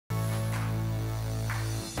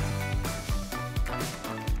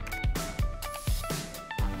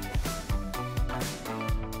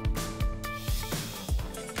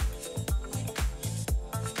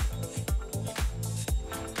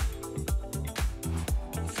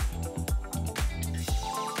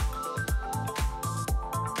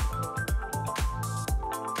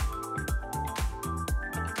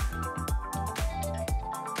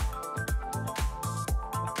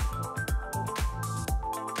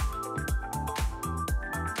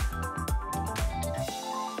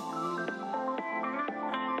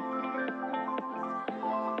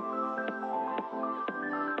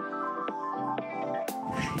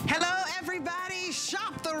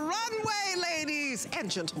and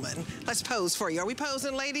gentlemen, let's pose for you. Are we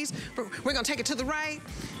posing, ladies? We're gonna take it to the right.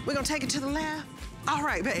 We're gonna take it to the left. All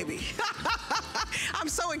right, baby. I'm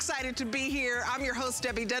so excited to be here. I'm your host,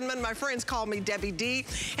 Debbie Denman. My friends call me Debbie D.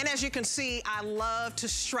 And as you can see, I love to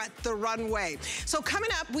strut the runway. So coming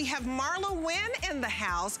up, we have Marla Wynn in the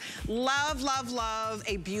house. Love, love, love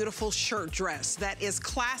a beautiful shirt dress that is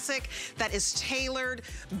classic, that is tailored,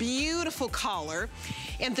 beautiful collar.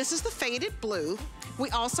 And this is the faded blue. We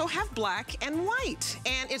also have black and white,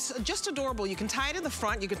 and it's just adorable. You can tie it in the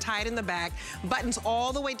front, you can tie it in the back, buttons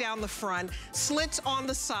all the way down the front, slits on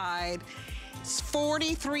the side. It's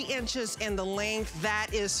 43 inches in the length. That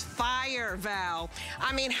is fire, Val.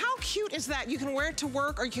 I mean, how cute is that? You can wear it to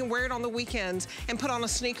work or you can wear it on the weekends and put on a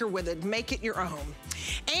sneaker with it. Make it your own.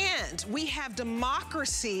 And we have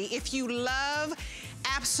democracy. If you love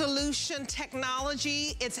absolution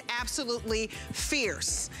technology, it's absolutely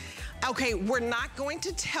fierce. Okay, we're not going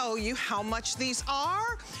to tell you how much these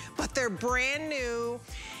are, but they're brand new.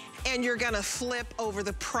 And you're gonna flip over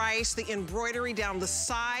the price, the embroidery down the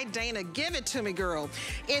side. Dana, give it to me, girl.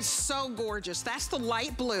 It's so gorgeous. That's the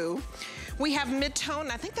light blue. We have mid-tone,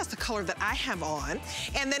 and I think that's the color that I have on.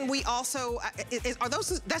 And then we also, are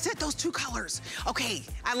those, that's it, those two colors. Okay,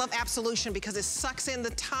 I love Absolution because it sucks in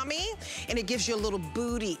the tummy and it gives you a little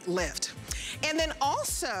booty lift. And then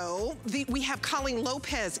also, we have Colleen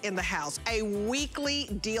Lopez in the house, a weekly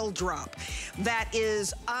deal drop that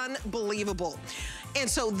is unbelievable. And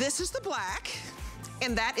so this is the black,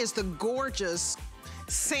 and that is the gorgeous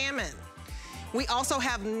salmon. We also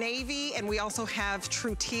have navy, and we also have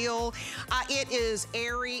true teal. It is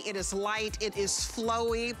airy, it is light, it is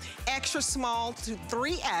flowy, extra small to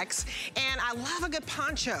 3X, and I love a good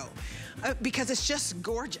poncho. Because it's just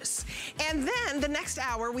gorgeous. And then the next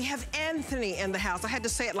hour, we have Anthony in the house. I had to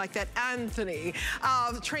say it like that, Anthony,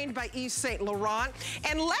 trained by Yves Saint Laurent.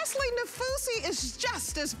 And Leslie Nafusi is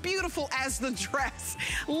just as beautiful as the dress.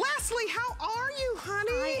 Leslie, how are you,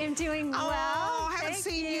 honey? I am doing well. Oh, I haven't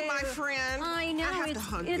seen you, my friend. I know, I have to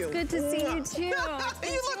hug you. It's good to see you too.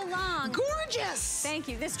 You look gorgeous. Thank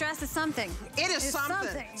you. This dress is something. It is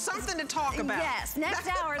something. Something to talk about. Yes, next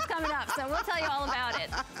hour is coming up, so we'll tell you all about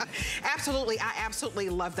it. Absolutely, I absolutely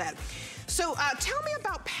love that. So tell me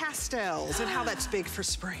about pastels and how that's big for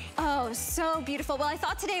spring. Oh, so beautiful. Well, I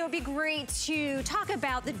thought today it would be great to talk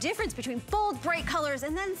about the difference between bold, bright colors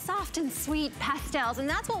and then soft and sweet pastels. And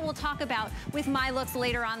that's what we'll talk about with my looks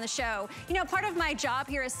later on the show. You know, part of my job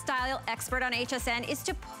here as style expert on HSN is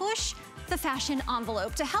to push the fashion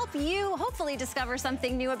envelope to help you hopefully discover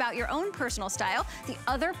something new about your own personal style. The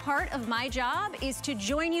other part of my job is to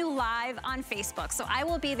join you live on Facebook. So I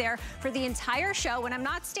will be there for the entire show. When I'm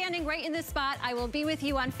not standing right in this spot, I will be with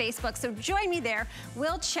you on Facebook. So join me there.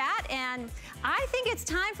 We'll chat, and I think it's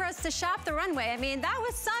time for us to shop the runway. I mean, that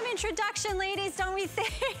was some introduction, ladies, don't we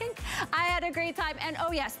think? I had a great time. And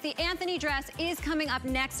oh yes, the Anthony dress is coming up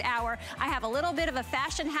next hour. I have a little bit of a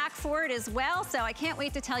fashion hack for it as well, so I can't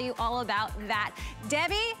wait to tell you all about that.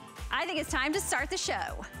 Debbie, I think it's time to start the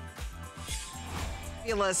show.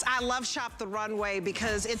 Fabulous. I love Shop the Runway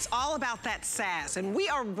because it's all about that sass, and we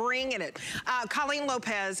are bringing it. Colleen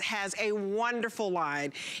Lopez has a wonderful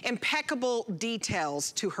line, impeccable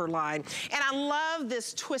details to her line, and I love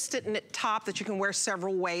this twisted knit top that you can wear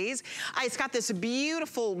several ways. It's got this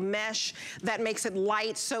beautiful mesh that makes it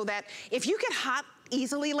light so that if you get hot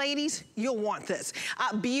easily, ladies, you'll want this.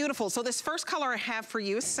 Beautiful. So this first color I have for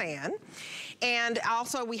you is sand. And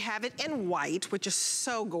also we have it in white, which is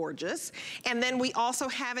so gorgeous. And then we also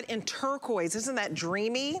have it in turquoise. Isn't that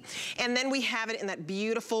dreamy? And then we have it in that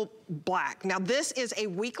beautiful black. Now this is a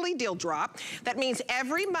weekly deal drop. That means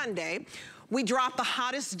every Monday, we drop the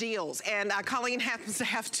hottest deals, and Colleen happens to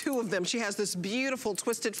have two of them. She has this beautiful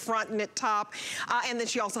twisted front knit top, and then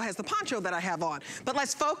she also has the poncho that I have on. But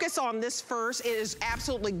let's focus on this first. It is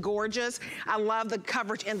absolutely gorgeous. I love the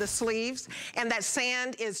coverage in the sleeves, and that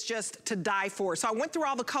sand is just to die for. So I went through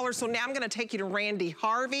all the colors, so now I'm gonna take you to Randy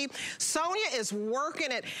Harvey. Sonia is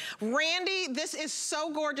working it. Randy, this is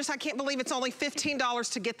so gorgeous. I can't believe it's only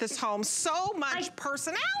 $15 to get this home. So much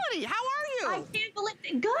personality. How are you? I can't believe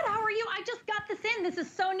it. Good, how are you? I just got this in. This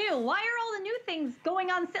is so new. Why are all the new things going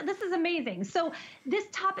on sale? This is amazing. So this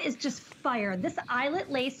top is just fire. This eyelet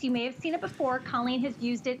lace, you may have seen it before. Colleen has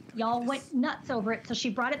used it. Y'all went nuts over it, so she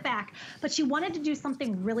brought it back. But she wanted to do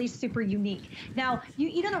something really super unique. Now,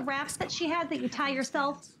 you know the wraps that she had that you tie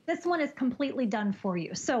yourself? This one is completely done for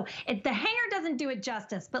you. So the hanger doesn't do it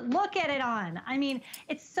justice, but look at it on. I mean,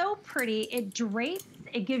 it's so pretty. It drapes,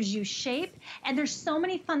 it gives you shape, and there's so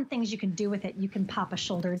many fun things you can do with it. You can pop a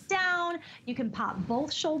shoulder down, you can pop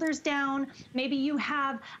both shoulders down. Maybe you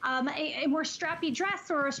have a more strappy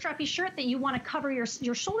dress or a strappy shirt that you want to cover your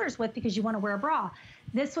shoulders with because you want to wear a bra.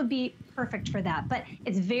 This would be perfect for that, but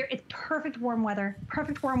it's perfect warm weather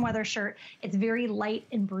shirt. It's very light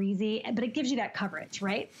and breezy, but it gives you that coverage,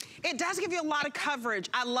 right? It does give you a lot of coverage.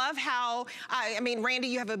 I love how, I mean, Randy,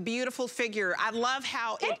 you have a beautiful figure. I love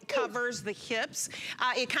how it covers the hips.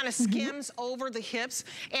 It kind of skims over the hips,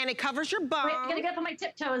 and it covers your bum. Wait, I'm gonna get up on my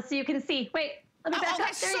tiptoes so you can see. Wait. Let me back up.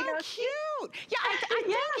 That's there so you go. cute. Yeah, I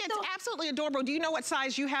think it's absolutely adorable. Do you know what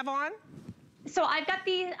size you have on? So I've got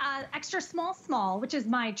the extra small, which is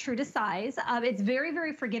my true to size. It's very,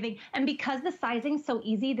 very forgiving. And because the sizing's so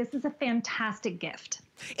easy, this is a fantastic gift.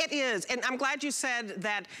 It is, and I'm glad you said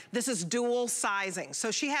that this is dual sizing.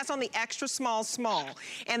 So she has on the extra small,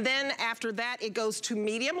 and then after that it goes to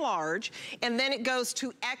medium large, and then it goes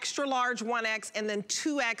to extra large 1X, and then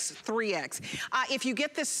 2X, 3X. If you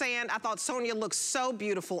get this sand, I thought Sonia looked so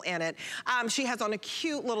beautiful in it. She has on a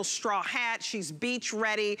cute little straw hat. She's beach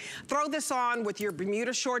ready. Throw this on with your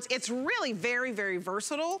Bermuda shorts. It's really very, very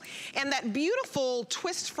versatile, and that beautiful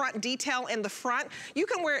twist front detail in the front, you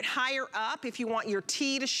can wear it higher up if you want your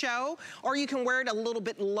tee to show, or you can wear it a little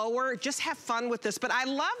bit lower. Just have fun with this. But I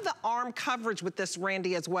love the arm coverage with this,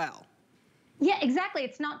 Randy, as well. Yeah, exactly.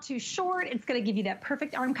 It's not too short. It's going to give you that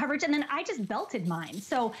perfect arm coverage. And then I just belted mine.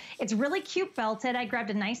 So it's really cute belted. I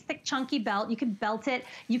grabbed a nice thick chunky belt. You can belt it.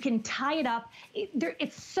 You can tie it up.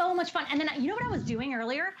 It's so much fun. And then you know what I was doing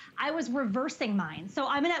earlier? I was reversing mine. So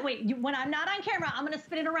I'm going to, when I'm not on camera, I'm going to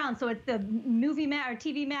spin it around. So it's the movie or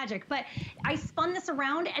TV magic. But I spun this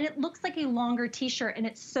around and it looks like a longer t-shirt, and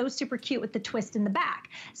it's so super cute with the twist in the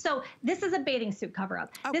back. So this is a bathing suit cover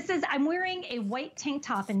up. Oh. I'm wearing a white tank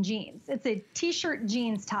top and jeans. It's a t-shirt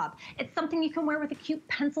jeans top. It's something you can wear with a cute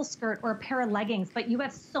pencil skirt or a pair of leggings, but you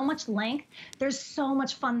have so much length. There's so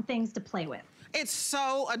much fun things to play with. It's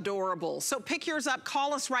so adorable. So pick yours up,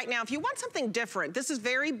 call us right now. If you want something different, this is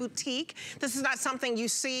very boutique. This is not something you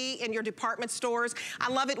see in your department stores. I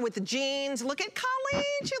love it with the jeans. Look at Colleen,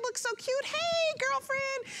 she looks so cute. Hey,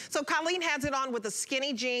 girlfriend. So Colleen has it on with a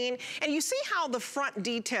skinny jean, and you see how the front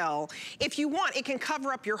detail, if you want, it can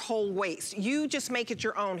cover up your whole waist. You just make it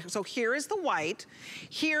your own. So here is the white.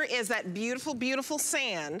 Here is that beautiful, beautiful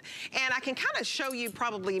sand, and I can kind of show you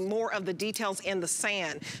probably more of the details in the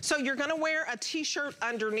sand. So you're gonna wear a t-shirt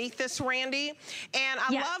underneath this, Randy. And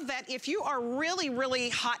I love that if you are really, really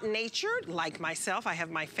hot-natured, like myself, I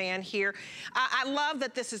have my fan here. I love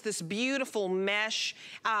that this is this beautiful mesh.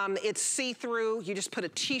 It's see-through. You just put a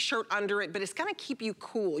t-shirt under it, but it's gonna keep you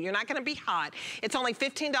cool. You're not gonna be hot. It's only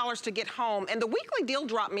 $15 to get home. And the weekly deal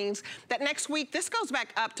drop means that next week, this goes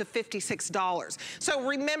back up to $56. So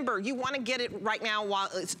remember, you wanna get it right now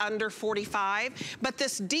while it's under $45. But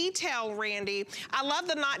this detail, Randy, I love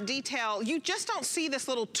the knot detail. You just don't see this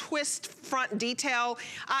little twist front detail.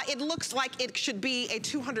 It looks like it should be a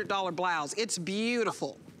 $200 blouse. It's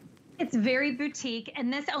beautiful. It's very boutique.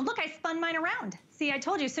 And this, oh look, I spun mine around. See, I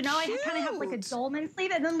told you. So now I kind of have like a dolman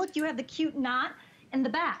sleeve, and then look, you have the cute knot in the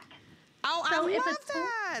back. Oh, so I love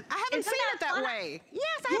that. I haven't seen it that way. Yes,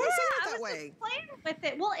 I haven't seen it that way. I was just playing with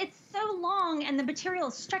it. Well, it's so long, and the material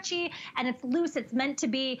is stretchy, and it's loose. It's meant to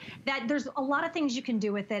be that there's a lot of things you can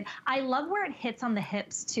do with it. I love where it hits on the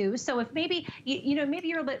hips too. So if maybe maybe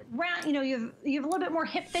you're a bit round, you have a little bit more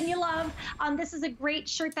hip than you love. This is a great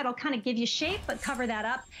shirt that'll kind of give you shape, but cover that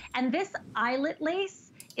up. And this eyelet lace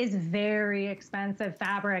is very expensive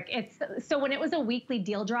fabric. So when it was a weekly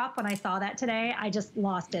deal drop, when I saw that today, I just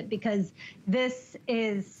lost it, because this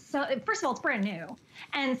is so, first of all, it's brand new.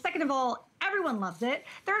 And second of all, everyone loves it.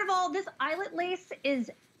 Third of all, this eyelet lace is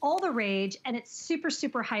all the rage, and it's super,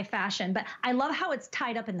 super high fashion. But I love how it's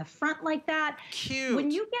tied up in the front like that. Cute. When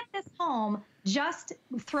you get this home, just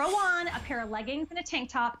throw on a pair of leggings and a tank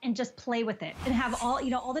top and just play with it, and have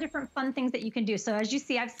all the different fun things that you can do. So as you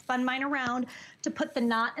see, I've spun mine around to put the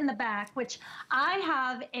knot in the back, which I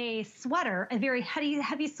have a sweater, a very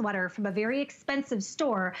heavy sweater from a very expensive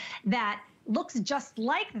store that looks just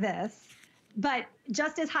like this, but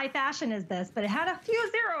just as high fashion as this, but it had a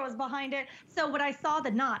few zeros behind it. So when I saw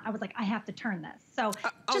the knot, I was like, I have to turn this. So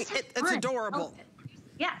it's adorable.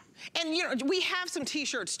 Yes. And you know, we have some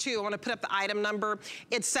t-shirts too. I want to put up the item number.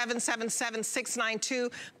 It's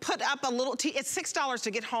 777692. Put up a little tee. It's $6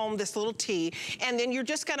 to get home this little tee. And then you're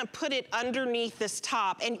just going to put it underneath this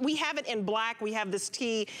top. And we have it in black. We have this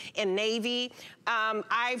tee in navy,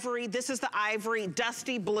 ivory. This is the ivory,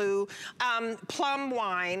 dusty blue, plum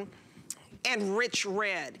wine, and rich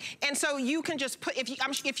red. And so you can just put,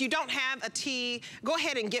 if you don't have a tee, go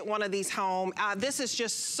ahead and get one of these home. This is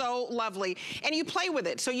just so lovely. And you play with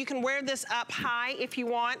it. So you can wear this up high if you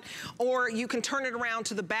want, or you can turn it around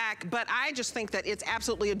to the back. But I just think that it's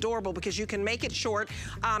absolutely adorable because you can make it short.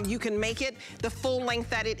 You can make it the full length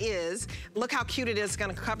that it is. Look how cute it is. It's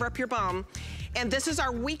gonna cover up your bum. And this is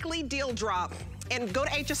our weekly deal drop. And go to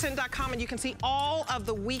hsn.com and you can see all of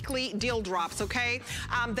the weekly deal drops, okay?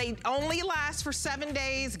 They only last for 7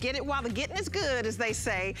 days. Get it while the getting is good, as they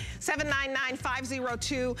say.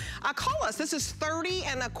 799-502. Call us. This is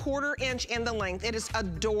 30¼ inch in the length. It is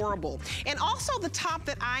adorable. And also the top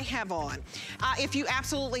that I have on. If you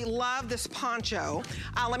absolutely love this poncho,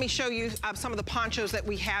 let me show you some of the ponchos that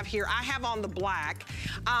we have here. I have on the black,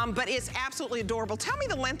 but it's absolutely adorable. Tell me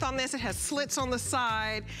the length on this. It has slits on the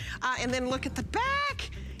side, and then look at the back.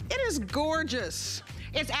 It is gorgeous.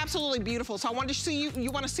 It's absolutely beautiful. So I wanted to see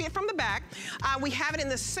you want to see it from the back. We have it in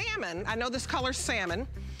the salmon. I know this color's salmon.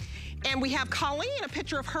 And we have Colleen, a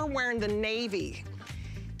picture of her wearing the navy.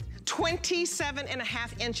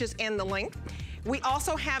 27½ inches in the length. We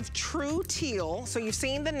also have true teal. So you've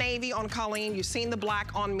seen the navy on Colleen, you've seen the black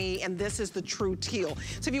on me, and this is the true teal.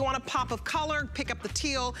 So if you want a pop of color, pick up the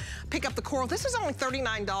teal, pick up the coral. This is only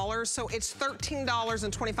 $39, so it's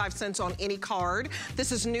 $13.25 on any card.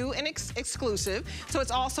 This is new and exclusive, so it's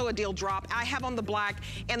also a deal drop. I have on the black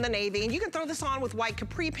and the navy, and you can throw this on with white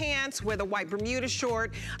capri pants, with a white Bermuda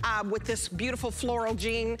short, with this beautiful floral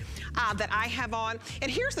jean that I have on. And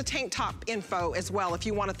here's the tank top info as well, if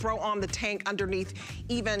you want to throw on the tank underneath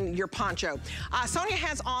even your poncho. Sonia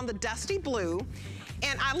has on the dusty blue,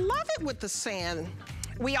 and I love it with the sand.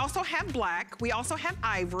 We also have black, we also have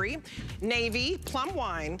ivory, navy, plum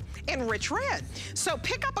wine, and rich red. So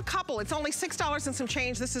pick up a couple. It's only $6 and some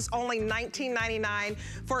change. This is only $19.99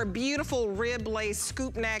 for a beautiful rib lace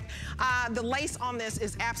scoop neck. The lace on this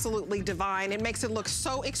is absolutely divine. It makes it look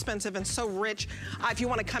so expensive and so rich. If you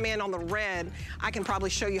want to come in on the red, I can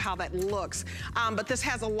probably show you how that looks. But this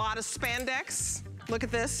has a lot of spandex. Look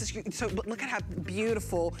at this. So look at how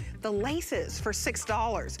beautiful the lace is for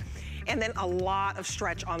 $6. And then a lot of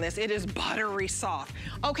stretch on this. It is buttery soft.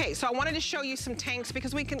 Okay, so I wanted to show you some tanks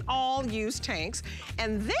because we can all use tanks.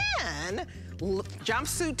 And then,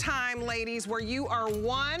 jumpsuit time, ladies, where you are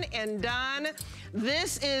one and done.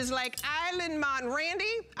 This is like Island Mon.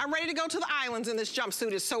 Randy, I'm ready to go to the islands in this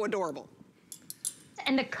jumpsuit. It's so adorable.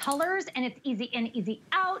 And the colors, and it's easy in, easy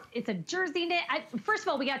out. It's a jersey knit. First of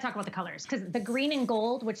all, we gotta talk about the colors, because the green and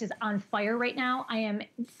gold, which is on fire right now, I am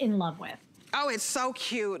in love with. Oh, it's so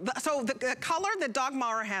cute. So the color that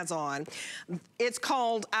Dagmara has on, it's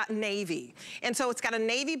called navy. And so it's got a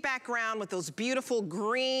navy background with those beautiful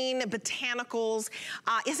green botanicals.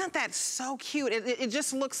 Isn't that so cute? It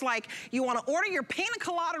just looks like you want to order your pina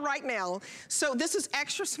colada right now. So this is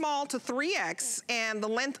extra small to 3X, and the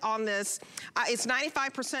length on this, it's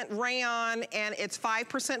 95% rayon, and it's 5%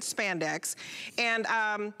 spandex.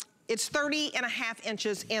 And it's 30½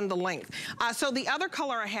 inches in the length. So the other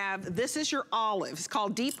color I have, this is your olive. It's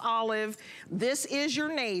called deep olive. This is your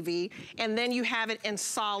navy. And then you have it in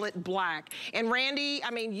solid black. And Randy,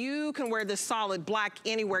 I mean, you can wear this solid black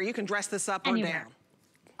anywhere. You can dress this up or down.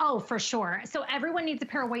 Oh, for sure. So everyone needs a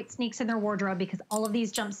pair of white sneaks in their wardrobe, because all of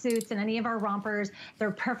these jumpsuits and any of our rompers, they're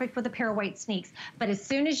perfect with a pair of white sneaks. But as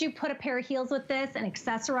soon as you put a pair of heels with this and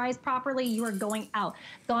accessorize properly, you are going out.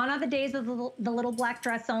 Gone are the days of the little black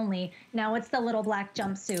dress only. Now it's the little black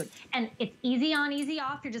jumpsuit. And it's easy on, easy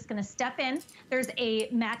off. You're just gonna step in. There's a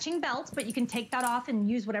matching belt, but you can take that off and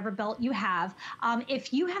use whatever belt you have.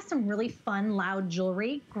 If you have some really fun, loud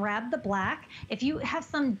jewelry, grab the black. If you have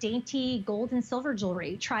some dainty gold and silver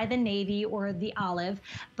jewelry, try the navy or the olive.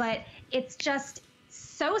 But it's just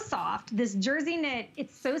so soft. This jersey knit,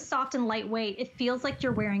 it's so soft and lightweight. It feels like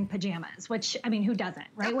you're wearing pajamas, which, I mean, who doesn't,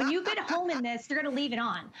 right? When you get home in this, you're gonna leave it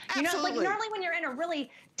on. You know, like normally when you're in a really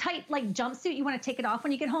tight like jumpsuit, you want to take it off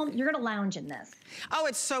when you get home. You're gonna lounge in this. Oh,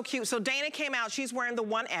 it's so cute. So Dana came out, she's wearing the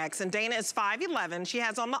 1X, and Dana is 5'11". She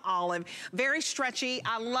has on the olive, very stretchy.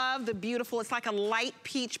 I love the beautiful, it's like a light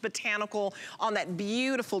peach botanical on that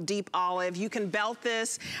beautiful deep olive. You can belt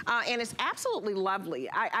this, and it's absolutely lovely.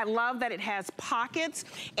 I love that it has pockets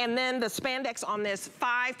And then the spandex on this,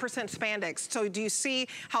 5% spandex. So do you see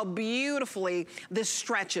how beautifully this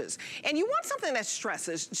stretches? And you want something that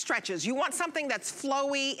stretches. You want something that's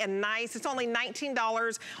flowy and nice. It's only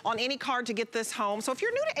 $19 on any card to get this home. So if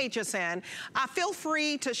you're new to HSN, feel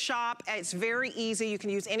free to shop. It's very easy. You can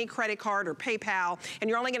use any credit card or PayPal, and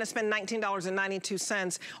you're only gonna spend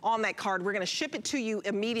 $19.92 on that card. We're gonna ship it to you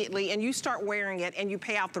immediately, and you start wearing it, and you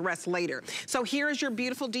pay out the rest later. So here's your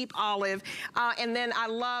beautiful deep olive, and then I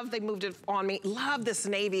love, they moved it on me, love this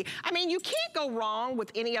navy. I mean, you can't go wrong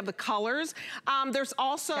with any of the colors. There's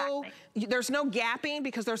also, there's no gapping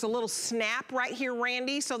because there's a little snap right here,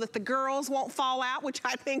 Randy, so that the girls won't fall out, which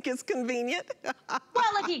I think is convenient.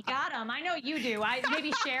 Well, if you got them, I know you do.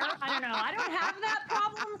 Maybe share, I don't know. I don't have that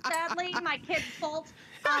problem, sadly, my kid's fault.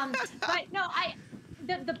 But no,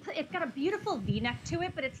 it's got a beautiful V-neck to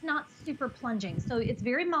it, but it's not super plunging. So it's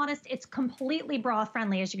very modest. It's completely bra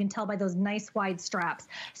friendly, as you can tell by those nice wide straps.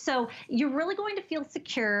 So you're really going to feel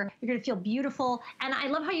secure. You're going to feel beautiful. And I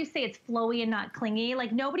love how you say it's flowy and not clingy.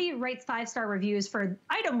 Like, nobody writes 5-star reviews for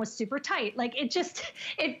item was super tight. Like,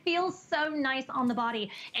 it feels so nice on the body.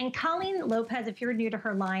 And Colleen Lopez, if you're new to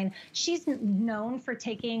her line, she's known for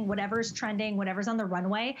taking whatever's trending, whatever's on the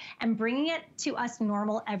runway, and bringing it to us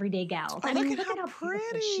normal everyday gals. Oh, look at how pretty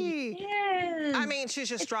she is. I mean, she's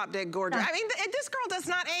just drop dead gorgeous. I mean, this girl does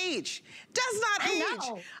not age. Does not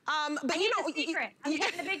age. But you know, secret. I'm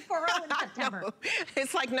hitting the big 4-0 in September.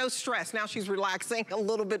 It's like no stress. Now she's relaxing a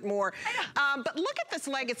little bit more. But look at this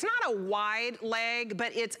leg. It's not a wide leg,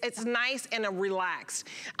 but it's nice and relaxed.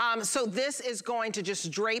 So this is going to just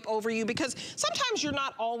drape over you, because sometimes you're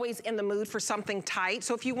not always in the mood for something tight.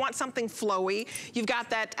 So if you want something flowy, you've got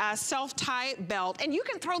that self-tie belt, and you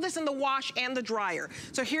can throw this in the wash and the dryer.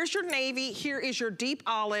 So here's your navy, here is your deep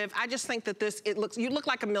olive. I just think that this, you look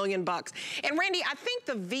like $1 million. And Randy, I think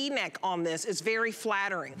the V-neck on this is very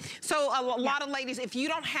flattering. So a lot of ladies, if you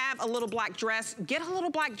don't have a little black dress, get a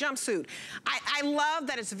little black jumpsuit. I love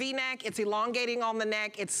that it's V-neck, it's elongating on the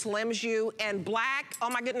neck, it slims you, and black, oh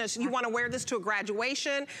my goodness, you wanna wear this to a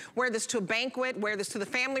graduation, wear this to a banquet, wear this to the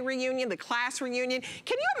family reunion, the class reunion.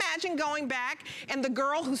 Can you imagine going back and the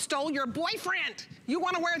girl who stole your boyfriend, you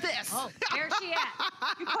wanna wear this? Oh, there's she at?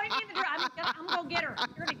 You point me in the door. I'm gonna go get her.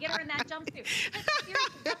 You're gonna get her in that jumpsuit.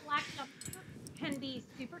 Seriously, that black jumpsuit can be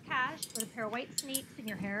super cash with a pair of white sneaks and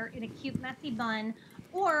your hair in a cute messy bun,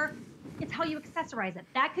 or it's how you accessorize it.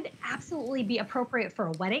 That could absolutely be appropriate for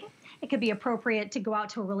a wedding. It could be appropriate to go out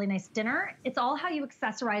to a really nice dinner. It's all how you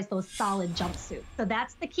accessorize those solid jumpsuits. So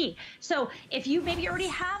that's the key. So if you maybe already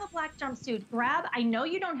have a black jumpsuit, I know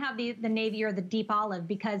you don't have the navy or the deep olive,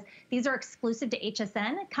 because these are exclusive to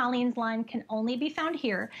HSN. Colleen's line can only be found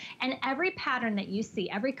here. And every pattern that you see,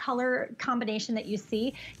 every color combination that you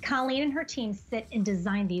see, Colleen and her team sit and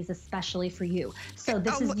design these especially for you. So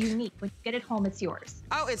this is unique. When you get it home, it's yours.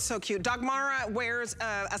 Oh, it's so cute. Dagmara wears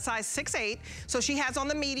a size 6'8", so she has on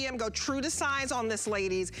the medium. Go true to size on this,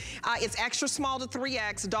 ladies. It's extra small to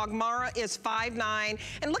 3X. Dagmara is 5'9",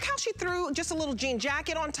 and look how she threw just a little jean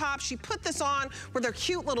jacket on top. She put this on with her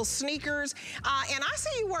cute little sneakers, and I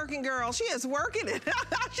see you working, girl. She is working it.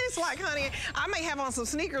 She's like, honey, I may have on some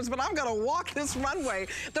sneakers, but I'm gonna walk this runway.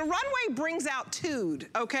 The runway brings out tude,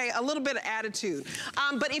 okay? A little bit of attitude.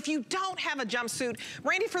 But if you don't have a jumpsuit,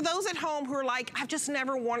 Randy, for those at home who are like, I've just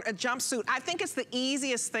never worn a jumpsuit, I think it's the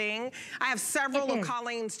easiest thing. I have several of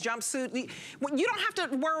Colleen's jumpsuits. You don't have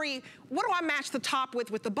to worry, what do I match the top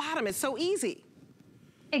with the bottom? It's so easy.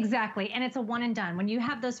 Exactly, and it's a one and done. When you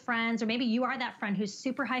have those friends, or maybe you are that friend who's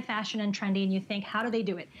super high fashion and trendy and you think, how do they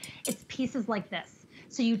do it? It's pieces like this.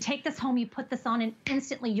 So you take this home, you put this on, and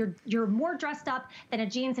instantly you're more dressed up than a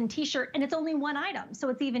jeans and t-shirt, and it's only one item, so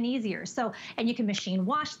it's even easier. So, and you can machine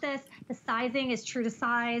wash this. The sizing is true to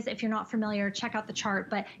size. If you're not familiar, check out the chart,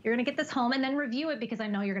 but you're gonna get this home and then review it, because I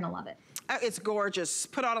know you're gonna love it. It's gorgeous.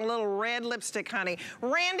 Put on a little red lipstick, honey.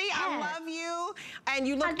 Randy, I love you, and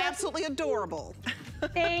you look absolutely adorable.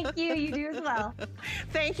 Thank you, you do as well.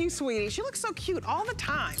 Thank you, sweetie. She looks so cute all the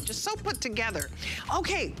time, just so put together.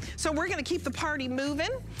 Okay, so we're gonna keep the party moving.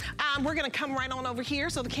 We're gonna come right on over here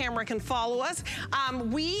so the camera can follow us.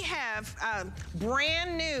 We have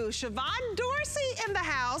brand new Siobhan Dorsey in the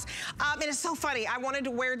house. And it's so funny, I wanted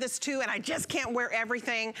to wear this too, and I just can't wear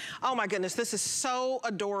everything. Oh my goodness, this is so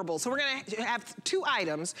adorable. So we're gonna have 2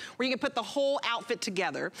 items where you can put the whole outfit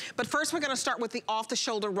together. But first we're gonna start with the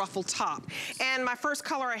off-the-shoulder ruffle top. And my first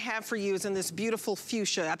color I have for you is in this beautiful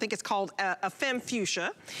fuchsia. I think it's called a femme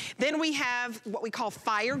fuchsia. Then we have what we call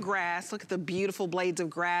fire grass. Look at the beautiful blades of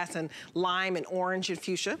grass and lime and orange and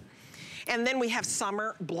fuchsia. And then we have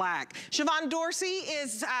summer black. Siobhan Dorsey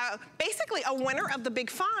is basically a winner of the big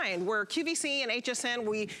find, where QVC and HSN,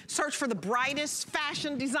 we search for the brightest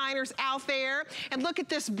fashion designers out there. And look at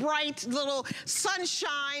this bright little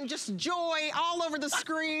sunshine, just joy all over the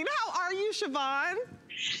screen. How are you, Siobhan?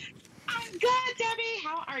 I'm good, Debbie.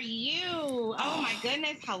 How are you? Oh my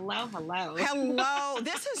goodness. Hello, hello. Hello.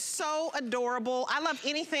 This is so adorable. I love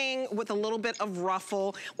anything with a little bit of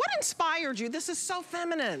ruffle. What inspired you? This is so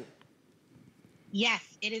feminine. Yes,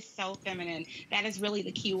 it is so feminine. That is really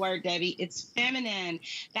the key word, Debbie. It's feminine.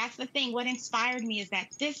 That's the thing. What inspired me is that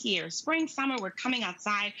this year, spring, summer, we're coming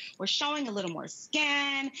outside. We're showing a little more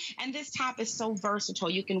skin. And this top is so versatile.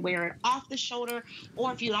 You can wear it off the shoulder,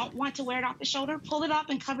 or if you don't want to wear it off the shoulder, pull it up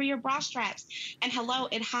and cover your bra straps. And hello,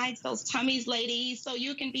 it hides those tummies, ladies, so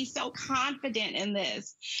you can be so confident in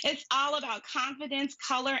this. It's all about confidence,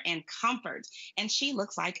 color, and comfort. And she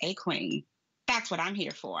looks like a queen. That's what I'm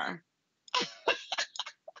here for.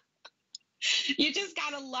 You just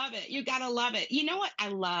gotta love it. You gotta love it. You know what I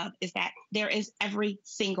love is that there is every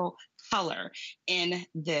single color in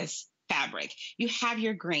this fabric. You have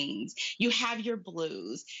your greens, you have your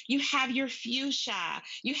blues, you have your fuchsia,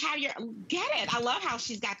 you have your, get it? I love how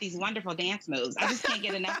she's got these wonderful dance moves. I just can't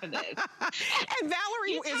get enough of this. And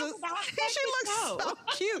Valerie she looks so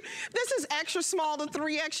cute. This is extra small to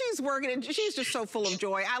 3X. She's working and she's just so full of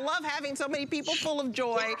joy. I love having so many people full of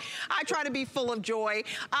joy. I try to be full of joy.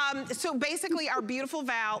 So basically our beautiful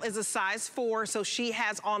Val is a size 4, so she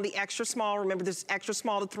has on the extra small. Remember, this extra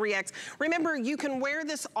small to 3X. Remember, you can wear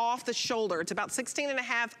this off the shoulder. It's about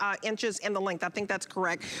 16.5 inches in the length. I think that's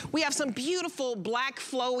correct. We have some beautiful black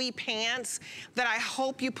flowy pants that I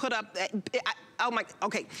hope you put up. Oh my,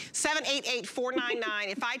 okay, 788-499.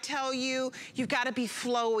 If I tell you, you've got to be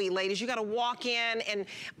flowy, ladies. You got to walk in and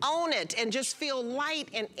own it and just feel light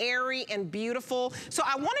and airy and beautiful. So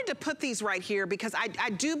I wanted to put these right here because I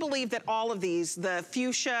do believe that all of these, the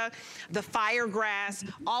fuchsia, the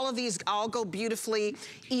firegrass, all of these all go beautifully.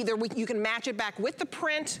 Either you can match it back with the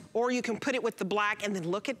print or you can put it with the black, and then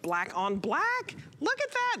look at black on black. Look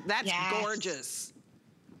at that, that's gorgeous.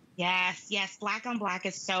 Yes, yes, black on black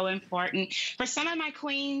is so important. For some of my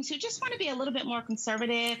queens who just want to be a little bit more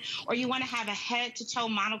conservative, or you want to have a head-to-toe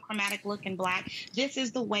monochromatic look in black, this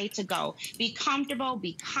is the way to go. Be comfortable,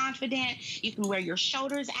 be confident. You can wear your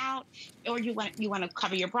shoulders out, or you want to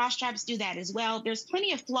cover your bra straps, do that as well. There's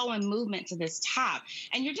plenty of flow and movement to this top,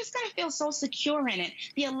 and you're just going to feel so secure in it.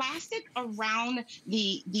 The elastic around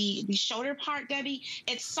the shoulder part, Debbie,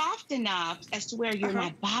 it's soft enough as to where you're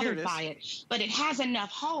not bothered by it, but it has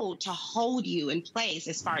enough hold to hold you in place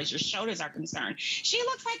as far as your shoulders are concerned. She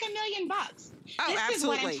looks like $1 million. Oh, this absolutely. is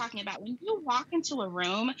what I'm talking about. When you walk into a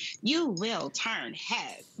room, you will turn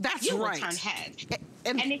heads. That's you right. You will turn heads.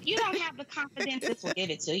 And if you don't have the confidence, this will give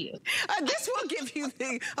it to you. This will give you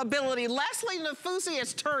the ability. Leslie Nafusi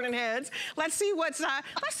is turning heads. Let's see what's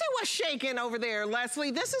shaking over there,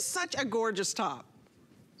 Leslie. This is such a gorgeous top.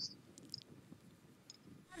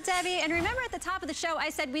 Debbie, and remember at the top of the show, I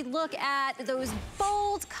said we'd look at those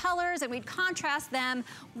bold colors and we'd contrast them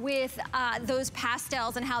with those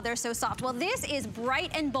pastels and how they're so soft. Well, this is bright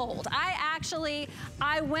and bold.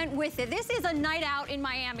 I went with it. This is a night out in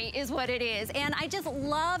Miami is what it is. And I just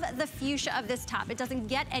love the fuchsia of this top. It doesn't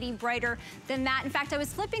get any brighter than that. In fact, I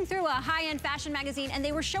was flipping through a high-end fashion magazine and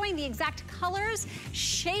they were showing the exact colors,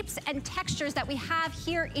 shapes, and textures that we have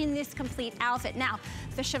here in this complete outfit. Now,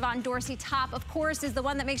 the Siobhan Dorsey top, of course, is the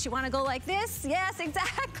one that makes you want to go like this. Yes,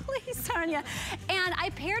 exactly, Sonia. And I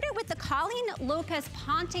paired it with the Colleen Lopez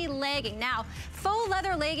Ponte legging. Now, faux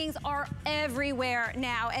leather leggings are everywhere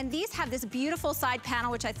now, and these have this beautiful side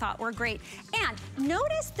panel, which I thought were great. And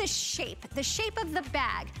notice the shape of the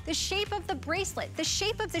bag, the shape of the bracelet, the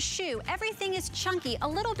shape of the shoe. Everything is chunky, a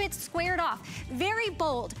little bit squared off, very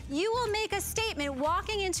bold. You will make a statement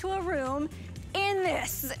walking into a room in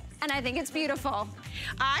this. And I think it's beautiful.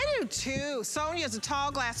 I do too. Sonia's a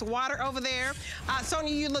tall glass of water over there.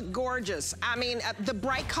 Sonia, you look gorgeous. I mean, the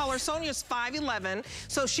bright color, Sonia's 5'11",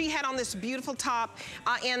 so she had on this beautiful top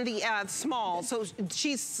in the small. So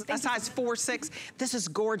she's a size 4'6". This is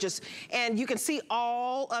gorgeous. And you can see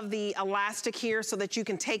all of the elastic here so that you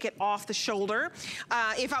can take it off the shoulder.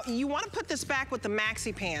 If you want to put this back with the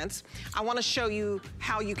maxi pants, I want to show you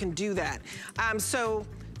how you can do that. So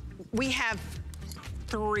we have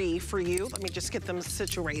 3 for you. Let me just get them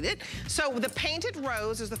situated. So the painted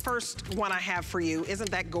rose is the first one I have for you.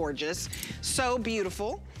 Isn't that gorgeous? So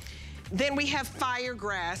beautiful. Then we have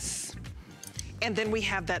firegrass, and then we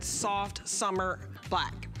have that soft summer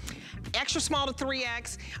black. Extra small to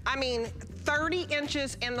 3X. I mean, 30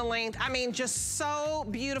 inches in the length. I mean, just so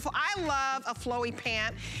beautiful. I love a flowy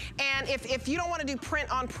pant. And if you don't want to do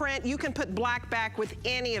print on print, you can put black back with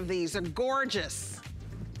any of these. They're gorgeous.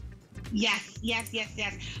 Yes, yes, yes,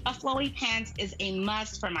 yes. A flowy pants is a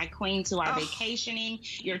must for my queens who are vacationing,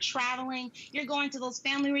 you're traveling, you're going to those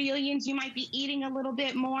family reunions, you might be eating a little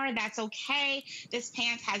bit more, that's okay. This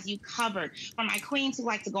pants has you covered. For my queens who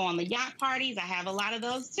like to go on the yacht parties, I have a lot of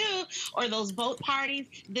those too, or those boat parties,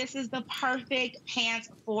 this is the perfect pants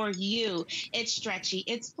for you. It's stretchy,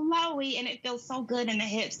 it's flowy, and it feels so good in the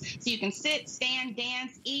hips. So you can sit, stand,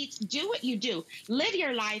 dance, eat, do what you do. Live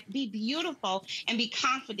your life, be beautiful, and be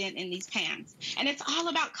confident in these pants. And it's all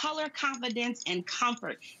about color, confidence, and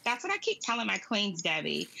comfort. That's what I keep telling my queens,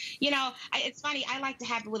 Debbie. You know, it's funny, I like to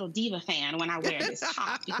have a little diva fan when I wear this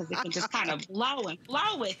top because it can just kind of blow and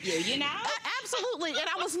flow with you, you know? Absolutely. And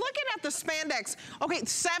I was looking at the spandex. Okay,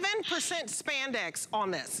 7% spandex on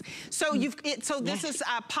this. So this is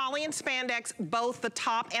poly and spandex, both the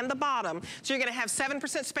top and the bottom. So you're gonna have 7%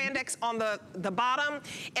 spandex on the bottom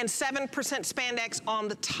and 7% spandex on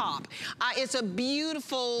the top. It's a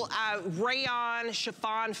beautiful rayon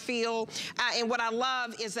chiffon feel. And what I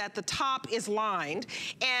love is that the top is lined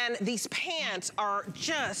and these pants are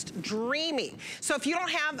just dreamy. So if you don't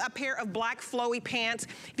have a pair of black flowy pants,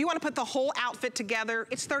 if you want to put the whole outfit together,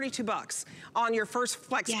 it's 32 bucks on your first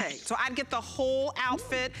flex pay. So I'd get the whole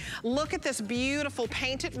outfit. Look at this beautiful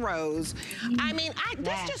painted rose. I mean,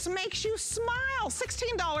 this just makes you smile.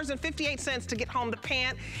 $16.58 to get home the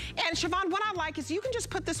pant. And Siobhan, what I like is you can just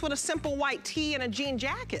put this with a simple white tee and a jean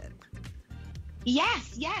jacket.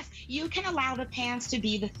 Yes, yes. You can allow the pants to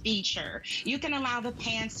be the feature. You can allow the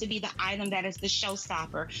pants to be the item that is the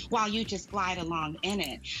showstopper while you just glide along in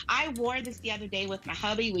it. I wore this the other day with my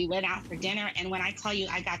hubby. We went out for dinner, and when I tell you,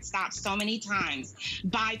 I got stopped so many times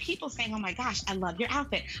by people saying, oh my gosh, I love your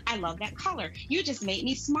outfit. I love that color. You just made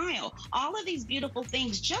me smile. All of these beautiful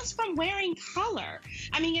things just from wearing color.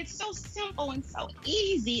 I mean, it's so simple and so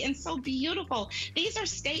easy and so beautiful. These are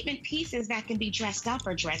statement pieces that can be dressed up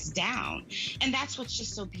or dressed down. And that's what's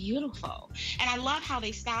just so beautiful. And I love how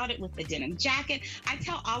they styled it with the denim jacket. I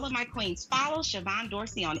tell all of my queens, follow Siobhan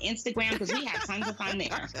Dorsey on Instagram because we have tons of fun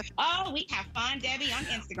there. Oh, we have fun, Debbie, on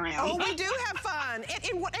Instagram. Oh, we do have fun.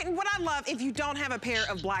 And what I love, if you don't have a pair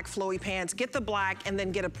of black flowy pants, get the black and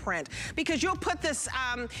then get a print. Because you'll put this,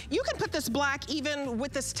 you can put this black even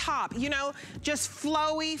with this top, you know, just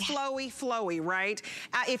flowy, flowy, flowy, right?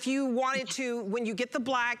 If you wanted to, when you get the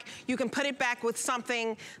black, you can put it back with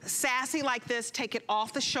something sassy like this, take it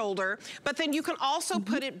off the shoulder, but then you can also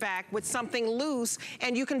put it back with something loose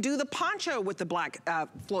and you can do the poncho with the black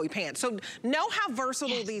flowy pants. So know how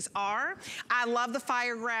versatile these are. I love the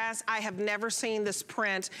firegrass. I have never seen this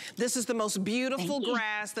print. This is the most beautiful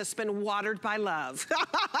grass that's been watered by love.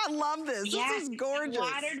 I love this. This is gorgeous.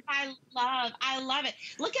 Watered by love. I love it.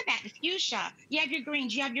 Look at that fuchsia. You have your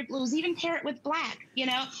greens, you have your blues, even pair it with black, you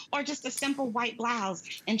know, or just a simple white blouse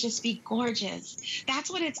and just be gorgeous.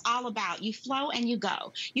 That's what it's all about. You flow and you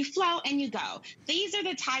go. You flow and you go. These are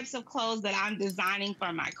the types of clothes that I'm designing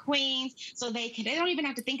for my queens so they don't even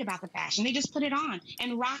have to think about the fashion. They just put it on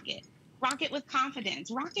and rock it. Rock it with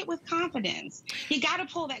confidence. Rock it with confidence. You got to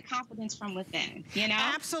pull that confidence from within, you know?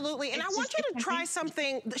 Absolutely. And I want you to try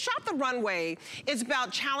something. Shop the Runway is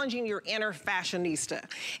about challenging your inner fashionista.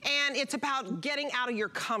 And it's about getting out of your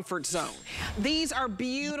comfort zone. These are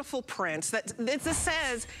beautiful prints. This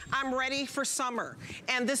says, I'm ready for summer.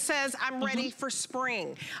 And this says, I'm ready for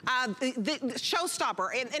spring. The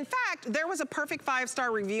showstopper. In fact, there was a perfect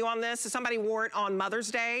 5-star review on this. Somebody wore it on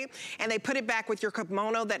Mother's Day, and they put it back with your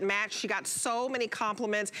kimono that matched. She got so many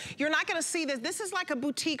compliments. You're not gonna see this. This is like a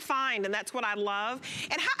boutique find, and that's what I love.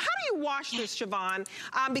 And how do you wash this, Siobhan?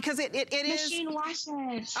 Because it is... Machine wash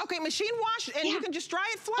it. Okay, machine wash, and you can just dry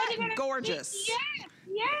it flat. Gorgeous.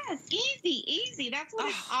 Yes, easy, easy. That's what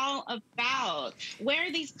it's all about.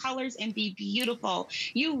 Wear these colors and be beautiful.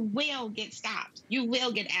 You will get stopped. You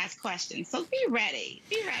will get asked questions. So be ready.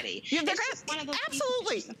 Be ready. Yeah, it's just one of those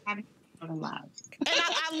absolutely. Love. And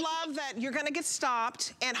I love that you're gonna get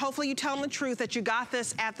stopped, and hopefully you tell them the truth that you got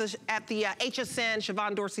this at the HSN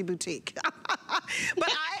Siobhan Dorsey Boutique.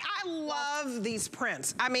 But I love these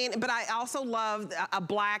prints. I mean, but I also love a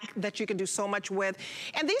black that you can do so much with.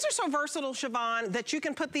 And these are so versatile, Siobhan, that you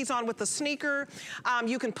can put these on with a sneaker.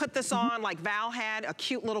 You can put this on like Val had, a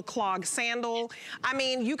cute little clog sandal. I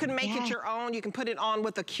mean, you can make it your own. You can put it on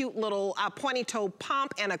with a cute little pointy toe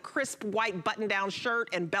pump and a crisp white button-down shirt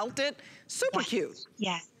and belt it. Super cute.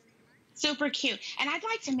 Yes. Super cute. And I'd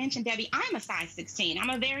like to mention, Debbie, I'm a size 16. I'm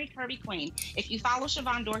a very curvy queen. If you follow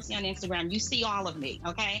Siobhan Dorsey on Instagram, you see all of me,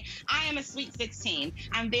 okay? I am a sweet 16.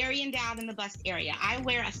 I'm very endowed in the bust area. I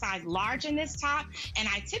wear a size large in this top, and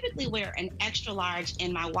I typically wear an extra large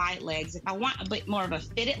in my wide legs. If I want a bit more of a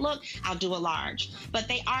fitted look, I'll do a large. But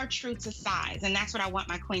they are true to size, and that's what I want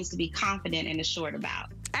my queens to be confident and assured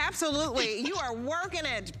about. Absolutely. You are working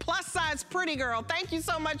it. Plus size pretty girl. Thank you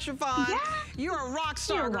so much, Siobhan. Yeah. You're a rock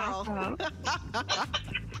star, girl.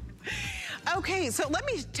 Okay, so let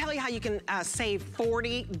me tell you how you can save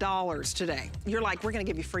 $40 today. You're like, we're gonna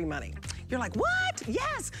give you free money. You're like, what?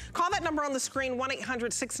 Yes. Call that number on the screen,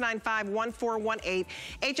 1-800-695-1418,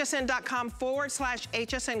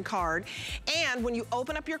 hsn.com/HSN card. And when you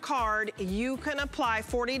open up your card, you can apply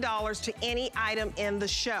 $40 to any item in the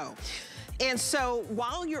show. And so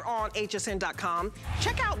while you're on hsn.com,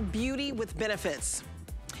 check out Beauty with Benefits.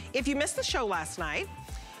 If you missed the show last night,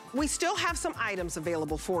 we still have some items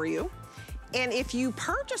available for you. And if you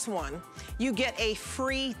purchase one, you get a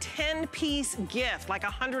free 10-piece gift, like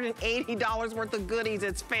 $180 worth of goodies.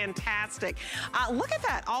 It's fantastic. Look at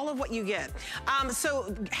that, all of what you get.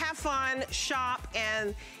 So have fun, shop,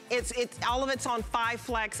 and it's all of it's on 5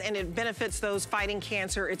 Flex, and it benefits those fighting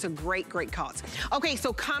cancer. It's a great, great cause. Okay,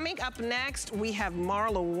 so coming up next, we have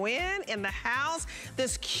Marla Wynn in the house.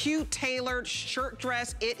 This cute tailored shirt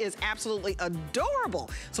dress, it is absolutely adorable.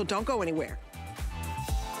 So don't go anywhere.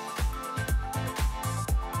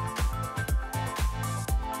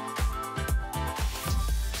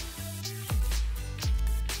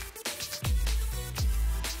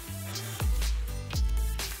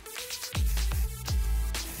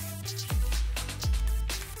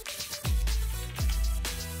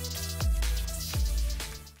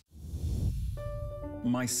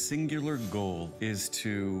 My singular goal is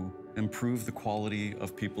to improve the quality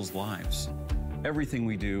of people's lives. Everything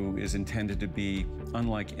we do is intended to be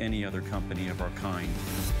unlike any other company of our kind.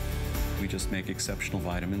 We just make exceptional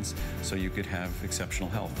vitamins so you could have exceptional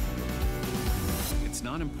health. It's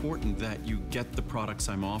not important that you get the products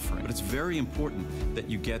I'm offering, but it's very important that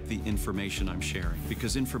you get the information I'm sharing,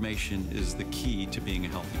 because information is the key to being a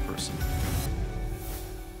healthy person.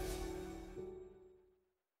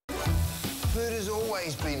 Food has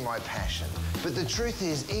always been my passion, but the truth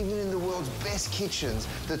is, even in the world's best kitchens,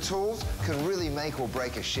 the tools can really make or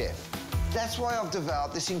break a chef. That's why I've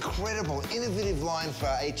developed this incredible, innovative line for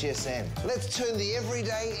HSN. Let's turn the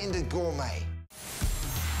everyday into gourmet.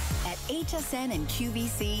 At HSN and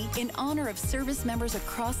QVC, in honor of service members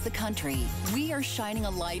across the country, we are shining a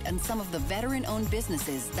light on some of the veteran-owned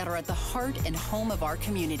businesses that are at the heart and home of our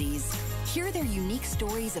communities. Hear their unique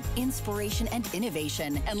stories of inspiration and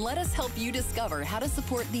innovation, and let us help you discover how to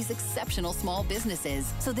support these exceptional small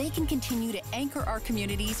businesses so they can continue to anchor our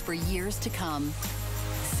communities for years to come.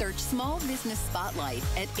 Search Small Business Spotlight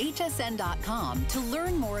at hsn.com to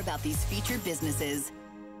learn more about these featured businesses.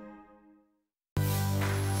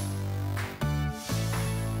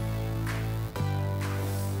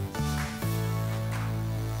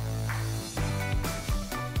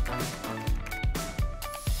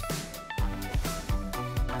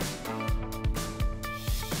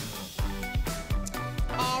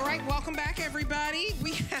 Everybody,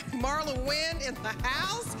 we have Marla Wynn in the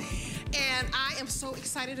house, and I am so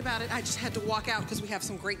excited about it. I just had to walk out because we have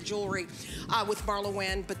some great jewelry with Marla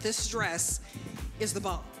Wynn, but this dress is the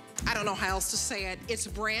bomb. I don't know how else to say it. It's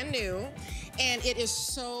brand new, and it is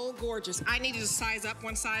so gorgeous. I needed to size up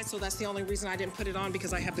one size, so that's the only reason I didn't put it on,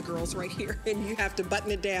 because I have the girls right here, and you have to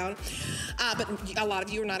button it down. But a lot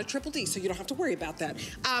of you are not a triple D, so you don't have to worry about that.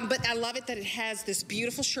 But I love it that it has this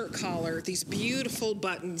beautiful shirt collar, these beautiful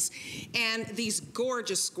buttons, and these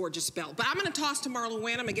gorgeous, gorgeous belt. But I'm gonna toss to Marla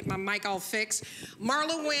Wynn. I'm gonna get my mic all fixed.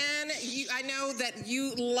 Marla Wynn, I know that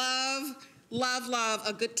you love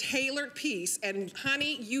a good tailored piece, and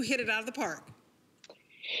honey, you hit it out of the park.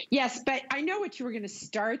 Yes, but I know what you were going to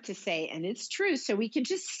start to say, and it's true, so we can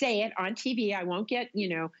just say it on TV. I won't get,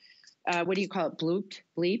 what do you call it,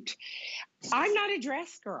 bleeped. I'm not a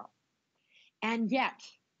dress girl, and yet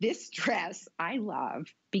this dress I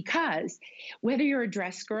love, because whether you're a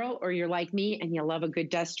dress girl or you're like me and you love a good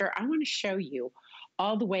duster, I want to show you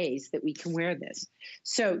all the ways that we can wear this.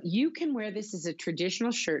 So you can wear this as a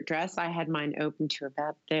traditional shirt dress. I had mine open to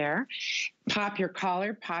about there. Pop your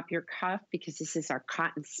collar, pop your cuff, because this is our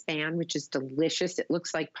cotton span, which is delicious. It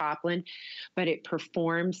looks like poplin, but it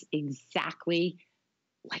performs exactly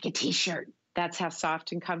like a t-shirt. That's how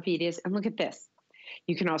soft and comfy it is. And look at this.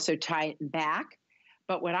 You can also tie it in back.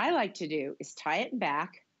 But what I like to do is tie it in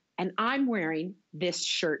back. And I'm wearing this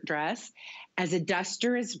shirt dress as a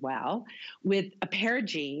duster as well, with a pair of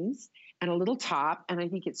jeans and a little top, and I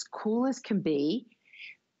think it's cool as can be.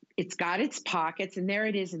 It's got its pockets, and there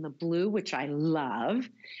it is in the blue, which I love,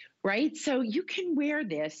 right? So you can wear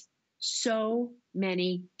this so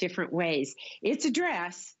many different ways. It's a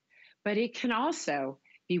dress, but it can also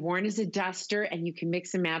be worn as a duster, and you can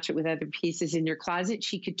mix and match it with other pieces in your closet.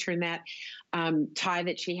 She could turn that tie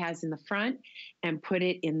that she has in the front and put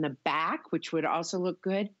it in the back, which would also look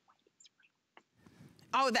good.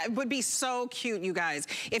 Oh, that would be so cute, you guys.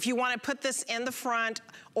 If you want to put this in the front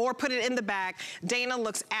or put it in the back, Dana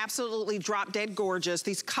looks absolutely drop dead gorgeous.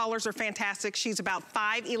 These colors are fantastic. She's about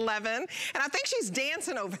 5'11", and I think she's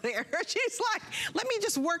dancing over there. She's like, let me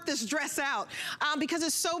just work this dress out because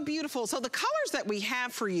it's so beautiful. So the colors that we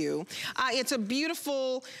have for you, it's a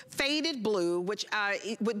beautiful faded blue, which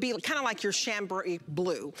would be kind of like your chambray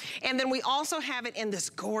blue. And then we also have it in this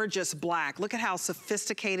gorgeous black. Look at how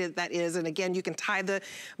sophisticated that is. And again, you can tie the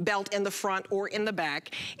belt in the front or in the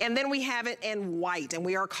back. And then we have it in white, and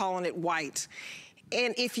we are calling it white.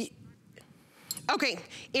 And if you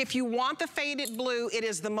want the faded blue, it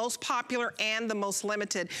is the most popular and the most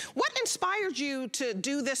limited. What inspired you to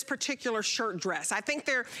do this particular shirt dress? I think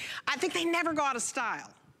they never go out of style.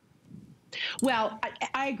 Well,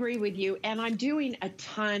 I agree with you, and I'm doing a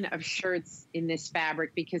ton of shirts in this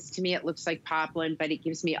fabric because to me it looks like poplin, but it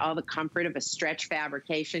gives me all the comfort of a stretch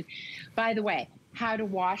fabrication. By the way, how to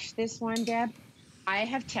wash this one, Deb? I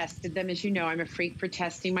have tested them. As you know, I'm a freak for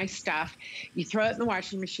testing my stuff. You throw it in the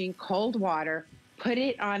washing machine, cold water, put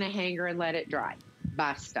it on a hanger and let it dry.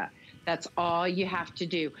 Basta. That's all you have to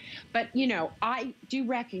do. But, you know, I do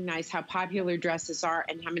recognize how popular dresses are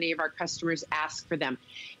and how many of our customers ask for them.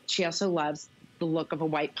 She also loves the look of a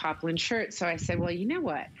white poplin shirt. So I said, well, you know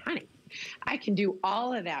what, honey, I can do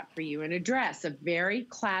all of that for you in a dress, a very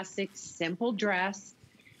classic, simple dress.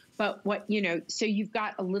 But what, you know, so you've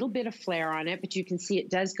got a little bit of flare on it, but you can see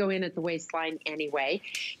it does go in at the waistline anyway.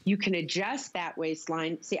 You can adjust that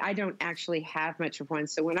waistline. See, I don't actually have much of one,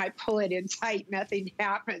 so when I pull it in tight, nothing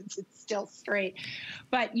happens. It's still straight.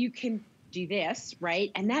 But you can do this,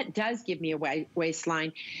 right? And that does give me a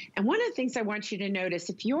waistline. And one of the things I want you to notice,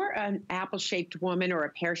 if you're an apple-shaped woman or a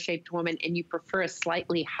pear-shaped woman and you prefer a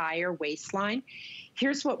slightly higher waistline,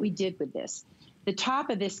 here's what we did with this. The top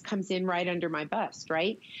of this comes in right under my bust,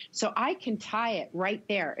 right? So I can tie it right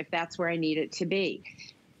there if that's where I need it to be.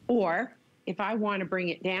 Or if I want to bring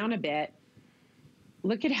it down a bit,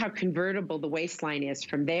 look at how convertible the waistline is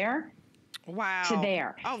from there to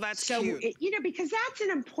there. Oh, that's so cute. You know, because that's an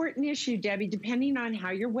important issue, Debbie, depending on how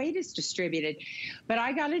your weight is distributed. But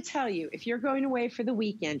I got to tell you, if you're going away for the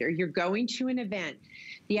weekend or you're going to an event,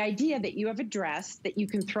 the idea that you have a dress that you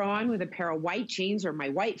can throw on with a pair of white jeans or my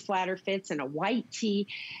white flatter fits and a white tee,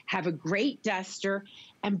 have a great duster.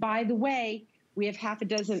 And by the way, we have half a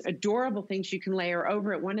dozen adorable things you can layer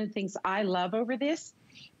over it. One of the things I love over this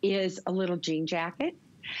is a little jean jacket.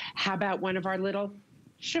 How about one of our little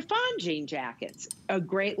chiffon jean jackets? A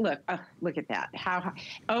great look. Oh, look at that. How,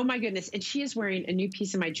 oh my goodness. And she is wearing a new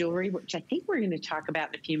piece of my jewelry, which I think we're going to talk about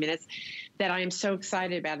in a few minutes, that I am so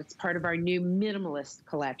excited about. It's part of our new minimalist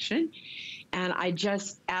collection. And I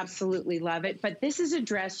just absolutely love it. But this is a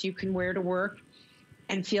dress you can wear to work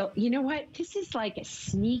and feel, you know what? This is like a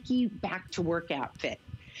sneaky back to work outfit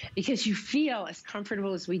because you feel as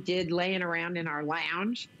comfortable as we did laying around in our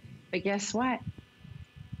lounge. But guess what?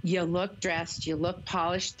 You look dressed, you look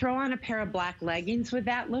polished. Throw on a pair of black leggings with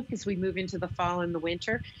that look as we move into the fall and the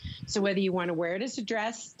winter. So whether you want to wear it as a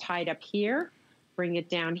dress, tied up here, bring it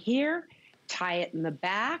down here, tie it in the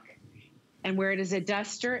back, and wear it as a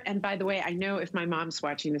duster. And by the way, I know if my mom's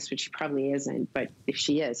watching this, which she probably isn't, but if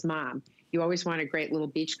she is, Mom, you always want a great little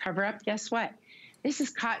beach cover up. Guess what? This is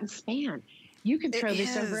cotton span. You can throw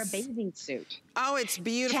this over a bathing suit. Oh, it's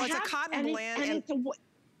beautiful. It's a cotton blend.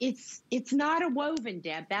 It's not a woven,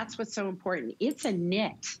 Deb. That's what's so important. It's a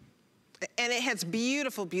knit. And it has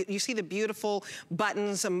beautiful, you see the beautiful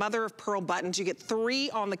buttons, a mother of pearl buttons. You get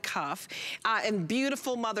 3 on the cuff and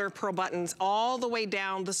beautiful mother of pearl buttons all the way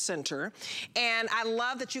down the center. And I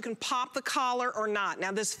love that you can pop the collar or not.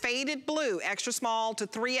 Now this faded blue, extra small to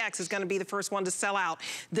 3X is gonna be the first one to sell out.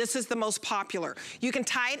 This is the most popular. You can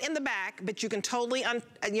tie it in the back, but you can totally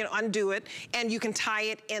undo it, and you can tie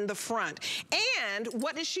it in the front. And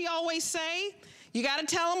what does she always say? You got to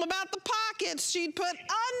tell them about the pockets. She'd put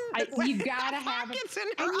you got to have pockets in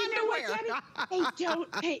her underwear. Know what, Debbie? They don't.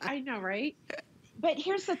 I know, right? But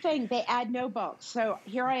here's the thing: they add no bulk. So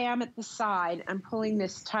here I am at the side. I'm pulling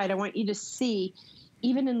this tight. I want you to see,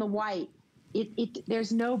 even in the white,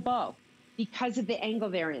 there's no bulk. because of the angle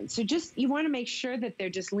they're in. So just, you want to make sure that they're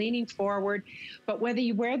just leaning forward. But whether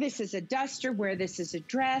you wear this as a duster, wear this as a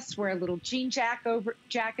dress, wear a little jean jacket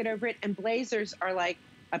over it, and blazers are like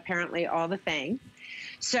apparently all the thing.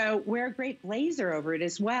 So wear a great blazer over it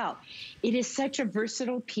as well. It is such a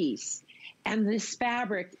versatile piece. And this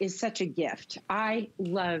fabric is such a gift. I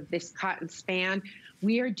love this cotton span.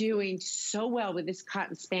 We are doing so well with this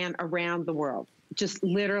cotton span around the world, just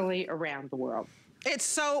literally around the world. It's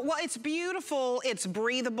so, well, it's beautiful, it's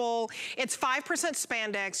breathable, it's 5%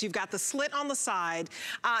 spandex, you've got the slit on the side.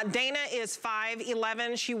 Dana is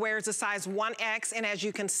 5'11", she wears a size 1X, and as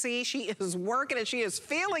you can see, she is working and she is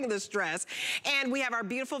feeling this dress. And we have our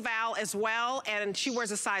beautiful Val as well, and she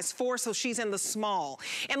wears a size 4, so she's in the small.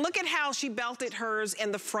 And look at how she belted hers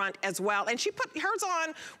in the front as well. And she put hers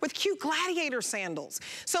on with cute gladiator sandals.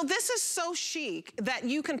 So this is so chic that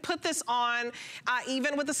you can put this on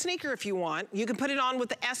even with a sneaker if you want. You can put it on with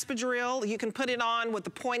the espadrille. You can put it on with the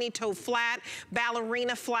pointy toe flat,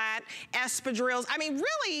 ballerina flat, espadrilles. I mean,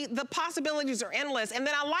 really, the possibilities are endless. And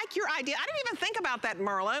then I like your idea. I didn't even think about that,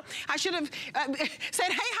 Marla. I should have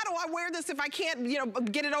said, hey, how do I wear this if I can't, you know,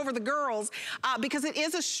 get it over the girls? Because it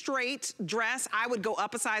is a straight dress. I would go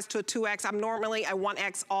up a size to a 2X. I'm normally a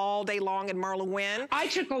 1X all day long in Marla Wynn. I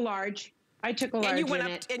took a large. I took a large. And you went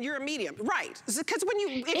in up, it. And you're a medium, right? Because when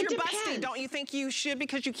you, if you're busty, don't you think you should?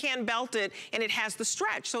 Because you can belt it, and it has the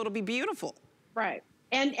stretch, so it'll be beautiful. Right,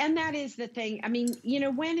 and that is the thing. I mean, you know,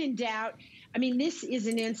 when in doubt, I mean, this is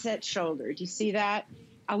an inset shoulder. Do you see that?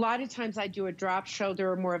 A lot of times I do a drop shoulder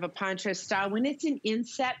or more of a poncho style. When it's an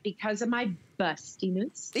inset, because of my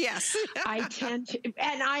bustiness, yes, I tend to,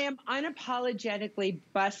 and I am unapologetically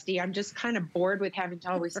busty. I'm just kind of bored with having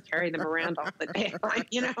to always carry them around all the day,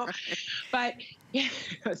 you know. But yeah,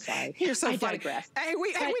 sorry, you're so funny. I digress. Hey, we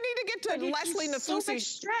need to get to Leslie Nafusi. So much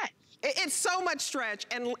stretch. It's so much stretch,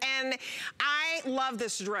 and I love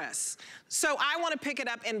this dress. So I want to pick it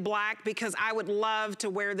up in black because I would love to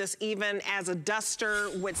wear this even as a duster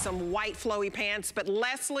with some white flowy pants. But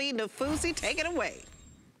Leslie Nafusi, take it away.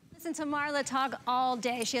 Listen to Marla talk all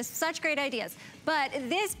day. She has such great ideas. But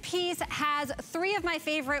this piece has 3 of my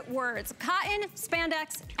favorite words: cotton,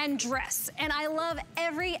 spandex, and dress. And I love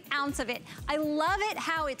every ounce of it. I love it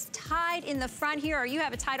how it's tied in the front here, or you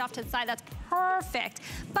have it tied off to the side. That's perfect.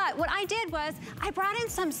 But what I did was I brought in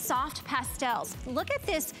some soft pastels. Look at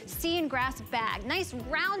this sea and grass bag. Nice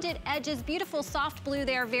rounded edges, beautiful soft blue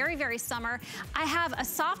there, very, very summer. I have a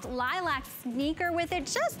soft lilac sneaker with it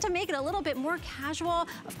just to make it a little bit more casual.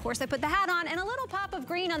 Of course, I put the hat on and a little pop of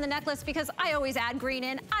green on the necklace because I always add green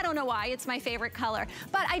in. I don't know why, it's my favorite color.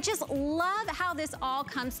 But I just love how this all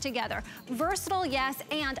comes together. Versatile, yes,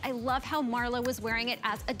 and I love how Marla was wearing it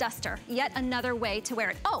as a duster. Yet another way to wear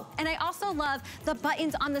it. Oh, and I also love the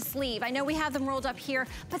buttons on the sleeve. I know we have them rolled up here,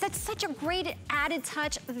 but that's such a great added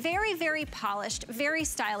touch. Very, very polished, very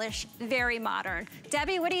stylish, very modern.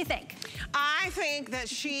 Debbie, what do you think? I think that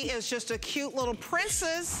she is just a cute little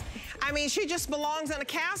princess. I mean, she just belongs in a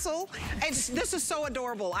castle. This is so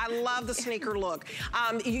adorable. I love the sneaker look.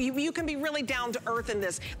 You can be really down to earth in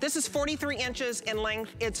this. This is 43 inches in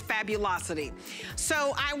length. It's fabulosity.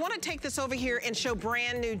 So I want to take this over here and show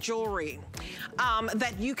brand new jewelry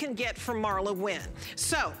that you can get from Marla Wynn.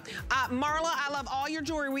 So, Marla, I love all your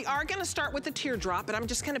jewelry. We are going to start with the teardrop, but I'm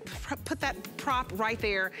just going to put that prop right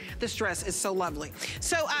there. This dress is so lovely.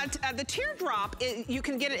 So, the teardrop, you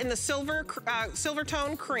can get it in the silver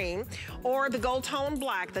tone cream or the gold tone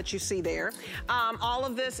black that you see there. All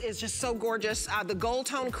of this is just so gorgeous. The gold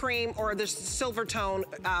tone cream or the silver tone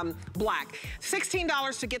black.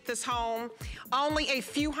 $16 to get this home. Only a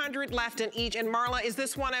few hundred left in each. And Marla, is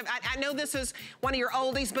this one of, I know this is one of your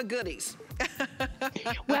oldies but goodies.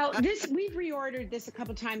 Well, we've reordered this a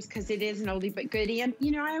couple times because it is an oldie but goodie. And,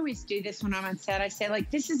 you know, I always do this when I'm on set. I say, like,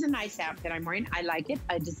 this is a nice outfit I'm wearing. I like it.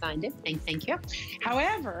 I designed it. Thank you.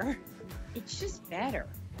 However, it's just better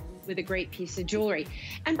with a great piece of jewelry.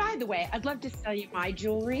 And by the way, I'd love to sell you my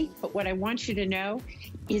jewelry, but what I want you to know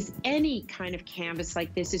is any kind of canvas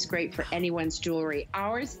like this is great for anyone's jewelry.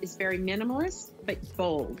 Ours is very minimalist, but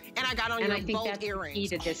bold. And I got on your bold earrings. And I think that's the key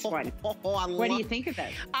to this one. What do you think of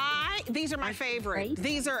those? These are my favorite. Great.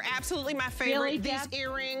 These are absolutely my favorite. Really, these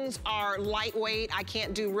earrings are lightweight. I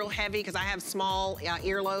can't do real heavy because I have small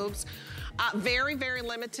earlobes. Very, very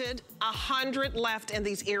limited. 100 left in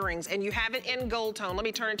these earrings, and you have it in gold tone. Let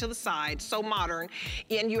me turn it to the side. So modern,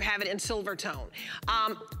 and you have it in silver tone.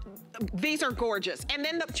 These are gorgeous. And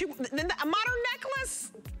then a modern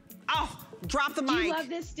necklace. Oh, drop the mic. Do you love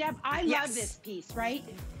this, Deb? I love this piece, right?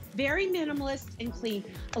 very minimalist and clean.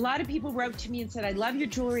 A lot of people wrote to me and said, I love your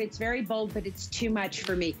jewelry. It's very bold, but it's too much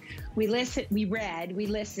for me. We listened, we read, we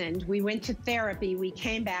listened, we went to therapy, we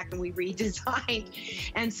came back and we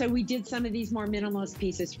redesigned. And so we did some of these more minimalist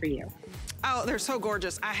pieces for you. Oh, they're so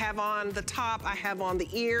gorgeous. I have on the top, I have on the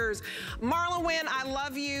ears. Marla Wynn, I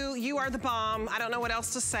love you. You are the bomb. I don't know what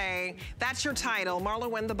else to say. That's your title, Marla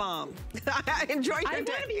Wynn the bomb. Enjoy your day. I want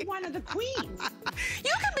to be one of the queens.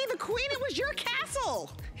 You can be the queen. It was your castle.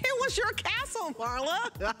 It was your castle,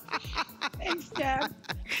 Marla. Thanks, Deb.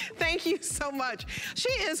 Thank you so much. She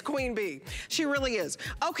is Queen Bee. She really is.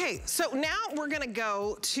 Okay, so now we're gonna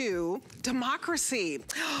go to democracy.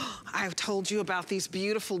 I've told you about these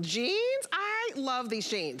beautiful jeans. I love these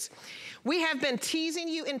jeans. We have been teasing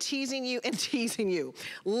you and teasing you and teasing you.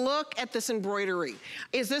 Look at this embroidery.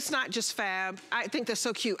 Is this not just fab? I think that's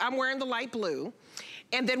so cute. I'm wearing the light blue,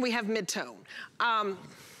 and then we have mid-tone.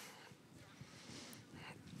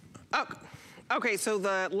 Okay, so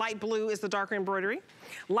the light blue is the darker embroidery.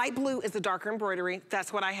 Light blue is the darker embroidery.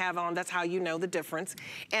 That's what I have on. That's how you know the difference.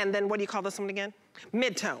 And then what do you call this one again?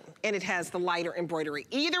 Mid-tone, and it has the lighter embroidery.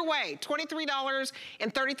 Either way,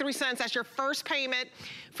 $23.33. That's your first payment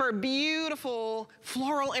for beautiful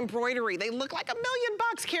floral embroidery. They look like $1 million.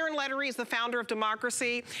 Karen Lettery is the founder of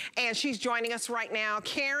Democracy, and she's joining us right now.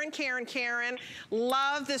 Karen,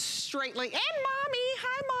 love this straight line. And Mommy,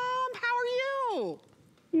 hi Mom, how are you?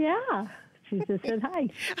 Yeah, she just said hi.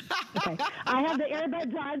 Okay. I have the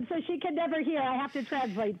earbuds on, so she can never hear. I have to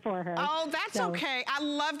translate for her. Oh, that's okay. I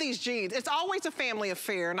love these jeans. It's always a family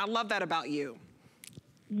affair, and I love that about you.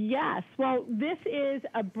 Yes. Well, this is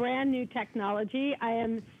a brand new technology. I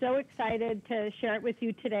am so excited to share it with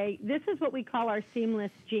you today. This is what we call our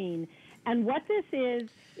seamless jean. And what this is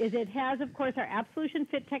it has, of course, our Absolution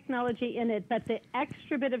Fit technology in it, but the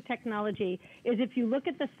extra bit of technology is if you look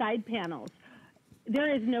at the side panels,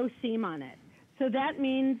 there is no seam on it. So that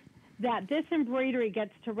means that this embroidery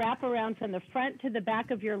gets to wrap around from the front to the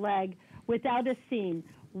back of your leg without a seam.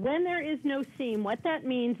 When there is no seam, what that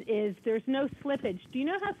means is there's no slippage. Do you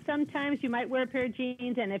know how sometimes you might wear a pair of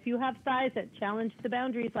jeans and if you have thighs that challenge the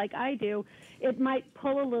boundaries like I do, it might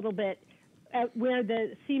pull a little bit where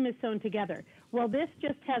the seam is sewn together? Well, this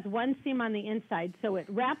just has one seam on the inside, so it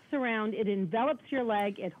wraps around, it envelops your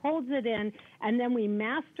leg, it holds it in, and then we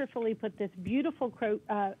masterfully put this beautiful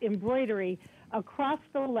embroidery across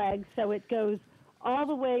the leg so it goes all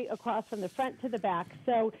the way across from the front to the back.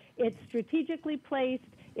 So it's strategically placed.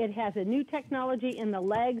 It has a new technology in the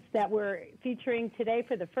legs that we're featuring today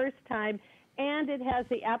for the first time, and it has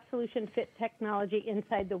the Absolution Fit technology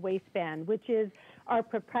inside the waistband, which is our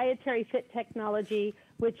proprietary fit technology,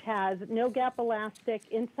 which has no gap elastic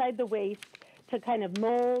inside the waist to kind of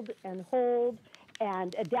mold and hold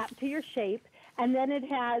and adapt to your shape. And then it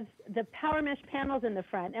has the power mesh panels in the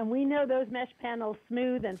front, and we know those mesh panels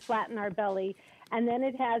smooth and flatten our belly. And then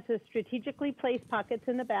it has the strategically placed pockets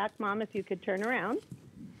in the back. Mom, if you could turn around.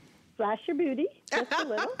 Flash your booty, just a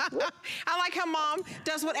little. I like how Mom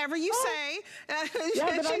does whatever you say. Yeah,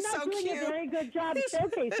 but She's I'm not doing cute. a very good job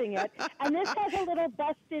showcasing it. And this has a little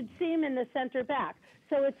busted seam in the center back.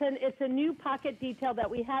 So it's a new pocket detail that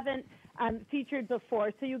we haven't featured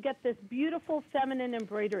before. So you get this beautiful feminine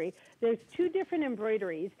embroidery. There's two different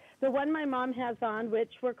embroideries. The one my mom has on,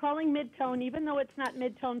 which we're calling mid-tone, even though it's not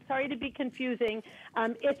mid-tone, sorry to be confusing.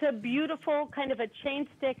 It's a beautiful kind of a chain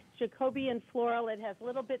stick Jacobean floral. It has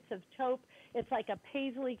little bits of taupe. It's like a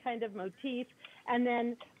paisley kind of motif. And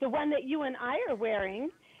then the one that you and I are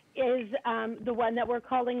wearing is the one that we're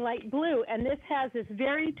calling light blue, and this has this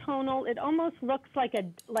very tonal, it almost looks like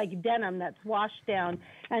denim that's washed down,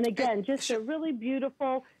 and again, just a really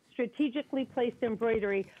beautiful, strategically placed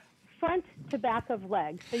embroidery, front to back of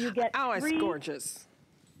leg. So you get it's gorgeous.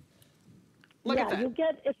 Look at that. You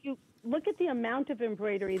get, if you look at the amount of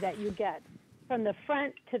embroidery that you get from the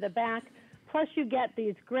front to the back, plus you get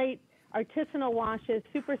these great artisanal washes,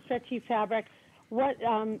 super stretchy fabric.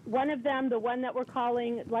 One of them, the one that we're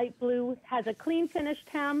calling light blue, has a clean finished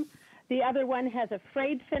hem. The other one has a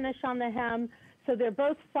frayed finish on the hem. So they're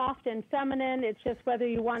both soft and feminine. It's just whether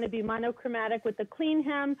you want to be monochromatic with the clean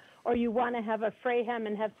hem or you want to have a fray hem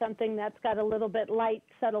and have something that's got a little bit light,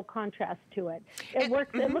 subtle contrast to it. It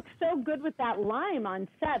works. It looks so good with that lime on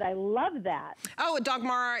set. I love that. Oh,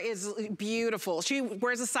 Dagmara is beautiful. She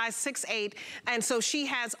wears a size 6'8", and so she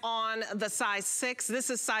has on the size 6.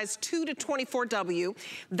 This is size 2 to 24W.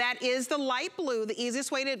 That is the light blue. The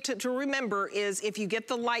easiest way to remember is if you get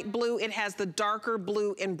the light blue, it has the darker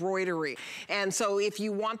blue embroidery. And And so if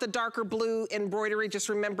you want the darker blue embroidery, just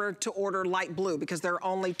remember to order light blue because there are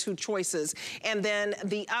only 2 choices. And then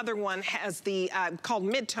the other one has the, called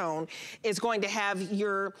mid-tone, is going to have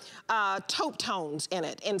your taupe tones in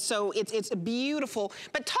it. And so it's beautiful.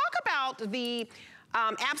 But talk about the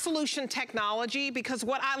absolution technology, because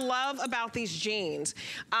what I love about these jeans,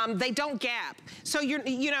 they don't gap. So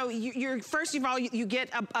you're first of all, you get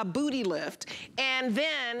a booty lift, and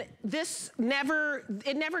then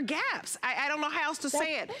it never gaps. I don't know how else to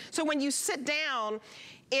say it. So when you sit down,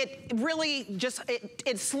 it really just,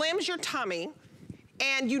 it slims your tummy,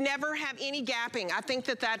 and you never have any gapping. I think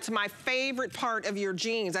that that's my favorite part of your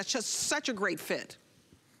jeans. That's just such a great fit.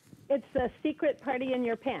 It's the secret party in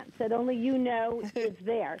your pants that only you know is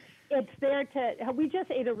there. It's there to, we just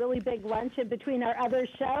ate a really big lunch in between our other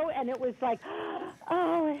show, and it was like,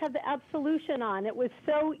 oh, I have the absolution on. It was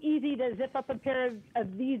so easy to zip up a pair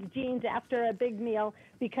of these jeans after a big meal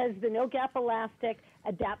because the no gap elastic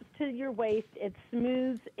adapts to your waist, it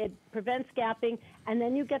smooths, it prevents gapping, and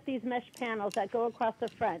then you get these mesh panels that go across the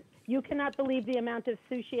front. You cannot believe the amount of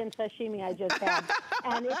sushi and sashimi I just had.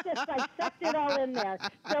 And it just like sucked it all in there.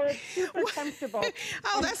 So it's super comfortable.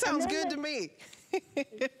 Oh, that sounds good to me.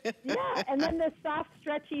 Yeah, and then the soft,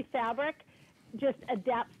 stretchy fabric just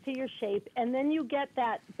adapts to your shape. And then you get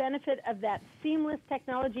that benefit of that seamless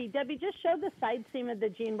technology. Debbie, just show the side seam of the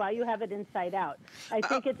jean while you have it inside out. I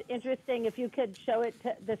think it's interesting if you could show it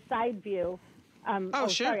to the side view. Sure.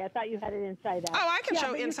 Sorry, I thought you had it inside out. Oh, I can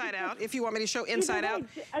show inside out. If you want me to show inside out,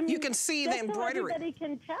 I mean, you can see the embroidery. So everybody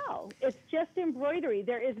can tell. It's just embroidery.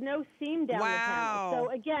 There is no seam down the panel. So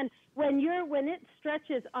again, when it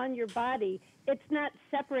stretches on your body, it's not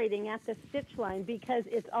separating at the stitch line because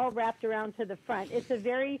it's all wrapped around to the front. It's a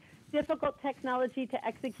very difficult technology to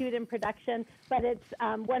execute in production, but it's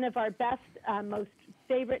one of our best, most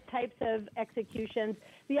favorite types of executions.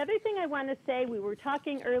 The other thing I want to say, we were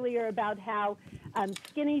talking earlier about how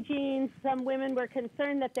skinny jeans, some women were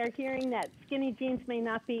concerned that they're hearing that skinny jeans may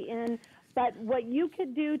not be in, but what you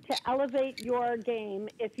could do to elevate your game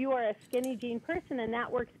if you are a skinny jean person and that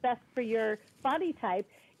works best for your body type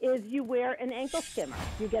is you wear an ankle skimmer.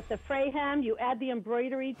 You get the fray hem, you add the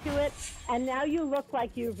embroidery to it, and now you look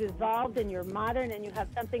like you've evolved and you're modern and you have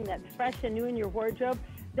something that's fresh and new in your wardrobe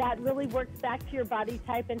that really works back to your body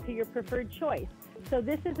type and to your preferred choice. So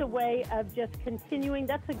this is a way of just continuing.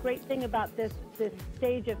 That's a great thing about this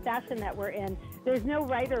stage of fashion that we're in. There's no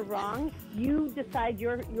right or wrong. You decide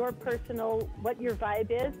your personal, what your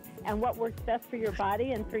vibe is and what works best for your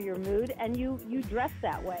body and for your mood, and you dress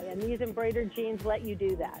that way. And these embroidered jeans let you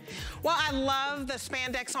do that. Well, I love the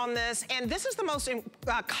spandex on this, and this is the most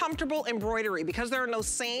comfortable embroidery because there are no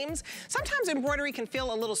seams. Sometimes embroidery can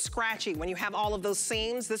feel a little scratchy when you have all of those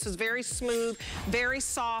seams. This is very smooth, very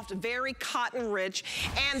soft, very cotton rich,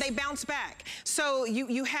 and they bounce back. So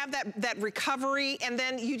you have that recovery, and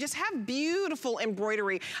then you just have beautiful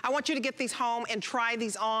embroidery. I want you to get these home and try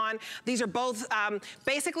these on. These are both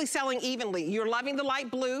basically selling evenly. You're loving the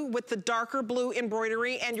light blue with the darker blue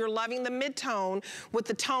embroidery, and you're loving the mid-tone with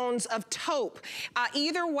the tones of taupe.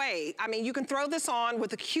 Either way, I mean, you can throw this on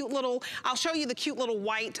with a cute little, I'll show you the cute little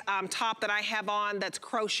white top that I have on that's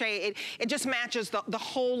crochet. It just matches the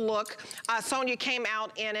whole look. Sonia came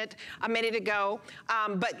out in it a minute ago,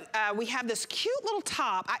 but we have this cute little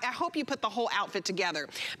top. I hope you put the whole outfit together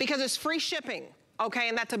because it's free shipping. Okay,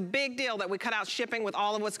 and that's a big deal that we cut out shipping with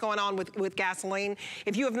all of what's going on with gasoline.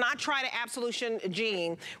 If you have not tried an Absolution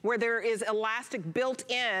jean where there is elastic built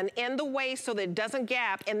in the waist so that it doesn't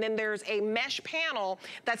gap, and then there's a mesh panel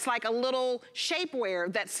that's like a little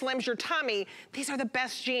shapewear that slims your tummy, these are the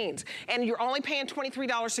best jeans. And you're only paying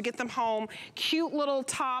 $23 to get them home. Cute little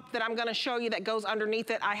top that I'm gonna show you that goes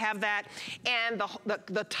underneath it. I have that. And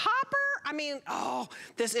the topper, I mean, oh,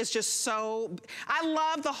 this is just so, I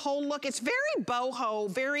love the whole look. It's very boho,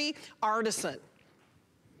 very artisan.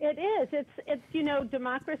 It is. It's you know,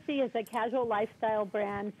 Democracy is a casual lifestyle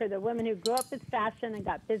brand for the women who grew up with fashion and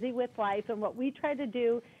got busy with life. And what we try to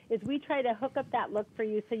do is we try to hook up that look for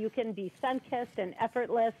you so you can be sun-kissed and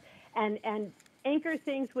effortless and anchor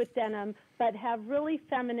things with denim, but have really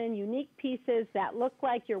feminine, unique pieces that look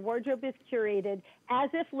like your wardrobe is curated, as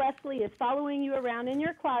if Leslie is following you around in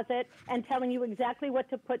your closet and telling you exactly what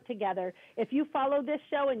to put together. If you follow this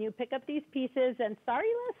show and you pick up these pieces, and sorry,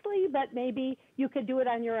 Leslie, but maybe you could do it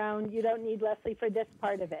on your own. You don't need Leslie for this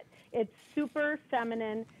part of it. It's super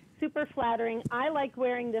feminine, super flattering. I like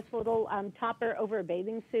wearing this little topper over a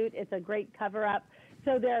bathing suit. It's a great cover-up.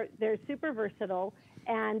 So they're super versatile.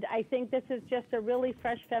 And I think this is just a really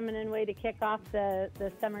fresh, feminine way to kick off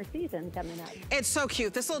the summer season coming up. It's so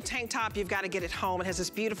cute. This little tank top, you've got to get it home. It has this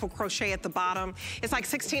beautiful crochet at the bottom. It's like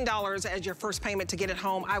 $16 as your first payment to get it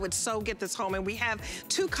home. I would so get this home, and we have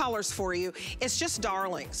 2 colors for you. It's just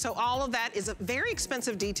darling. So all of that is a very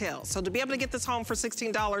expensive detail. So to be able to get this home for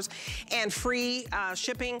 $16 and free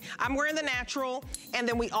shipping, I'm wearing the natural, and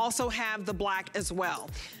then we also have the black as well.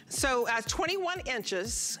 So 21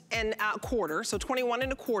 inches and a quarter, so 21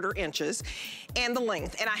 and a quarter inches, and the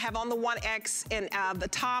length. And I have on the 1X in the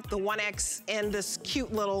top, the 1X in this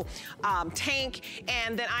cute little tank,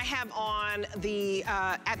 and then I have on the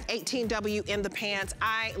 18W in the pants.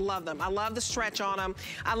 I love them. I love the stretch on them.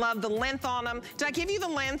 I love the length on them. Did I give you the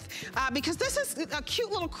length? Because this is a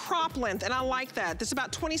cute little crop length, and I like that. This is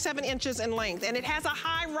about 27 inches in length, and it has a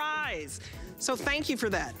high rise. So thank you for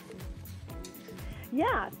that.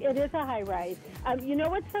 Yeah, it is a high rise. You know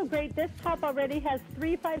what's so great? This top already has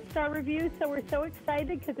 3 5-star reviews, so we're so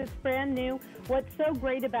excited because it's brand new. What's so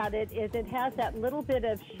great about it is it has that little bit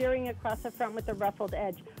of shearing across the front with the ruffled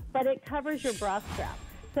edge, but it covers your bra strap.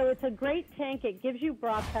 So it's a great tank. It gives you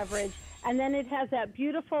bra coverage, and then it has that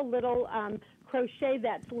beautiful little crochet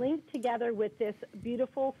that's linked together with this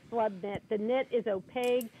beautiful slub knit. The knit is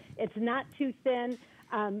opaque. It's not too thin.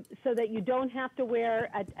 So that you don't have to wear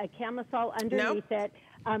a camisole underneath it.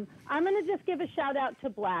 I'm going to just give a shout out to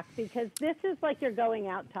black, because this is like your going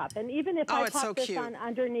out top. And even if I pop this on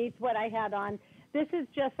underneath what I had on, this is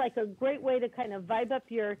just like a great way to kind of vibe up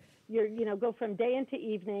your go from day into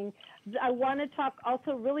evening. I want to talk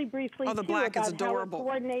also really briefly too about how it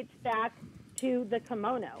coordinates back to the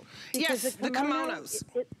kimono. Yes, the kimonos.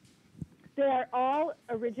 They're all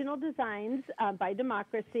original designs by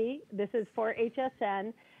Democracy. This is for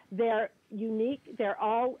HSN. They're unique. They're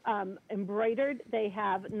all embroidered. They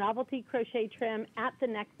have novelty crochet trim at the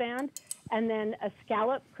neckband, and then a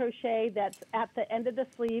scallop crochet that's at the end of the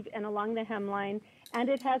sleeve and along the hemline. And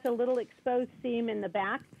it has a little exposed seam in the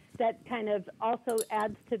back that kind of also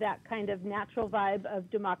adds to that kind of natural vibe of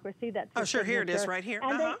Democracy. That's sure, here it is right here.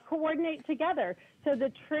 And they coordinate together. So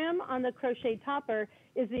the trim on the crochet topper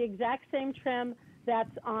is the exact same trim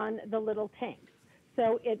that's on the little tanks.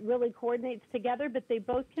 So it really coordinates together, but they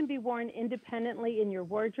both can be worn independently in your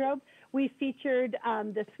wardrobe. We featured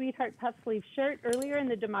the Sweetheart puff sleeve shirt earlier in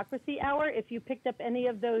the Democracy Hour. If you picked up any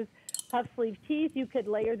of those puff sleeve tees, you could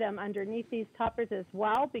layer them underneath these toppers as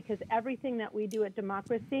well, because everything that we do at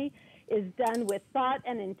Democracy is done with thought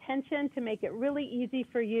and intention to make it really easy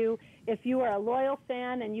for you. If you are a loyal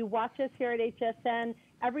fan and you watch us here at HSN,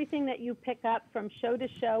 everything that you pick up from show to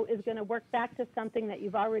show is going to work back to something that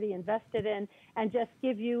you've already invested in and just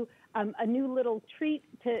give you a new little treat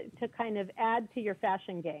to kind of add to your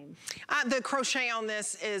fashion game. The crochet on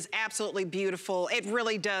this is absolutely beautiful. It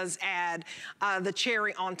really does add the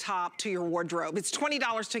cherry on top to your wardrobe. It's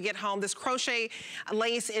 $20 to get home. This crochet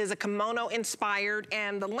lace is a kimono inspired,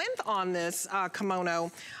 and the length on this kimono,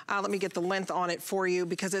 let me get the length on it for you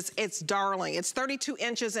because it's darling. It's 32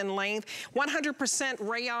 inches in length, 100%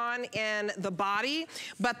 rayon in the body,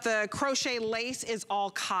 but the crochet lace is all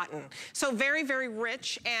cotton. So very, very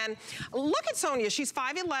rich. And look at Sonia, she's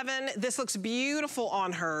 5'11". This looks beautiful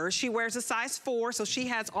on her. She wears a size 4, so she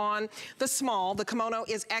has on the small. The kimono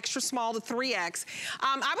is extra small, the 3X.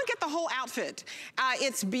 I would get the whole outfit.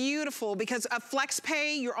 It's beautiful because a flex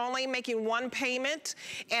pay, you're only making one payment,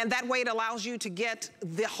 and that way it allows you to get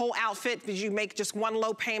the whole outfit because you make just one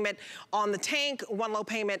low payment on the tank, one low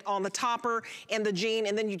payment on the topper and the jean,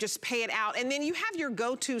 and then you just pay it out. And then you have your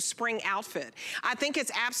go-to spring outfit. I think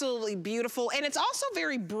it's absolutely beautiful, and it's also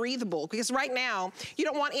very breathable because right now you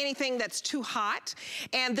don't want anything that's too hot.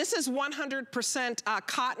 And this is 100%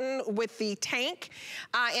 cotton with the tank.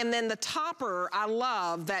 And then the topper, I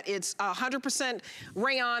love that it's 100%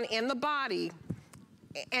 rayon in the body.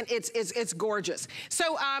 And it's gorgeous.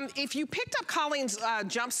 So if you picked up Colleen's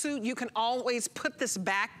jumpsuit, you can always put this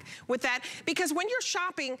back with that, because when you're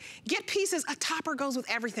shopping, get pieces. A topper goes with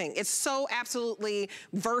everything. It's so absolutely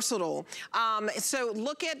versatile. So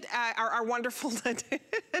look at our wonderful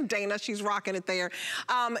Dana. She's rocking it there.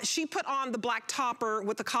 She put on the black topper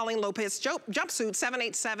with the Colleen Lopez jumpsuit.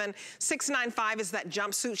 787-695 is that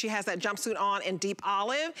jumpsuit. She has that jumpsuit on in deep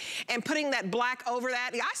olive, and putting that black over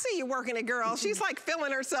that. I see you working it, girl. She's like feeling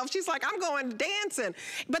herself. She's like, I'm going dancing.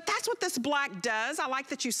 But that's what this black does. I like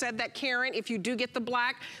that you said that, Karen. If you do get the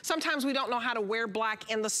black, sometimes we don't know how to wear black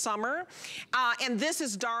in the summer. And this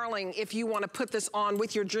is darling if you want to put this on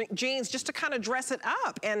with your jeans just to kind of dress it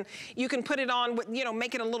up. And you can put it on with, you know,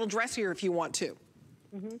 make it a little dressier if you want to.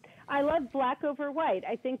 I love black over white.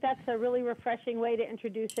 I think that's a really refreshing way to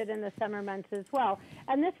introduce it in the summer months as well.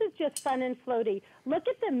 And this is just fun and floaty. Look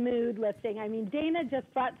at the mood lifting. I mean, Dana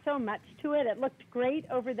just brought so much to it. It looked great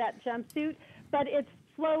over that jumpsuit, but it's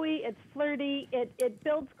flowy, it's flirty, it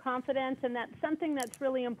builds confidence, and that's something that's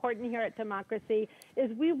really important here at Democracy is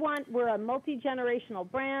we're a multi-generational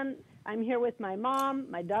brand. I'm here with my mom.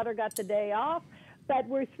 My daughter got the day off. But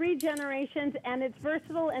we're 3 generations, and it's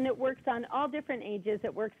versatile, and it works on all different ages.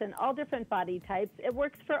 It works in all different body types. It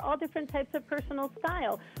works for all different types of personal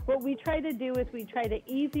style. What we try to do is we try to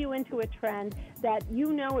ease you into a trend that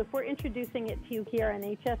you know if we're introducing it to you here on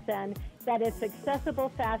HSN, that it's accessible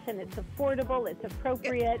fashion, it's affordable, it's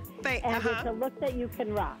appropriate, and it's a look that you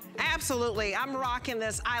can rock. Absolutely. I'm rocking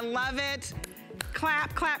this. I love it.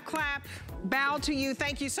 Clap, clap, clap. Bow to you.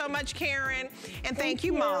 Thank you so much, Karen. And thank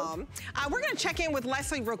you, Mom. We're going to check in with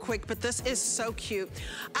Leslie real quick, but this is so cute.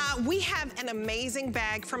 We have an amazing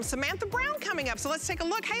bag from Samantha Brown coming up, so let's take a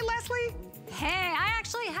look. Hey, Leslie. Hey, I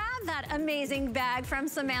actually have that amazing bag from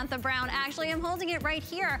Samantha Brown. Actually, I'm holding it right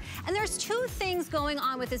here. And there's 2 things going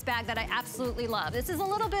on with this bag that I absolutely love. This is a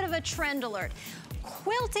little bit of a trend alert.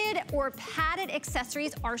 Quilted or padded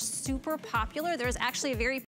accessories are super popular. There's actually a very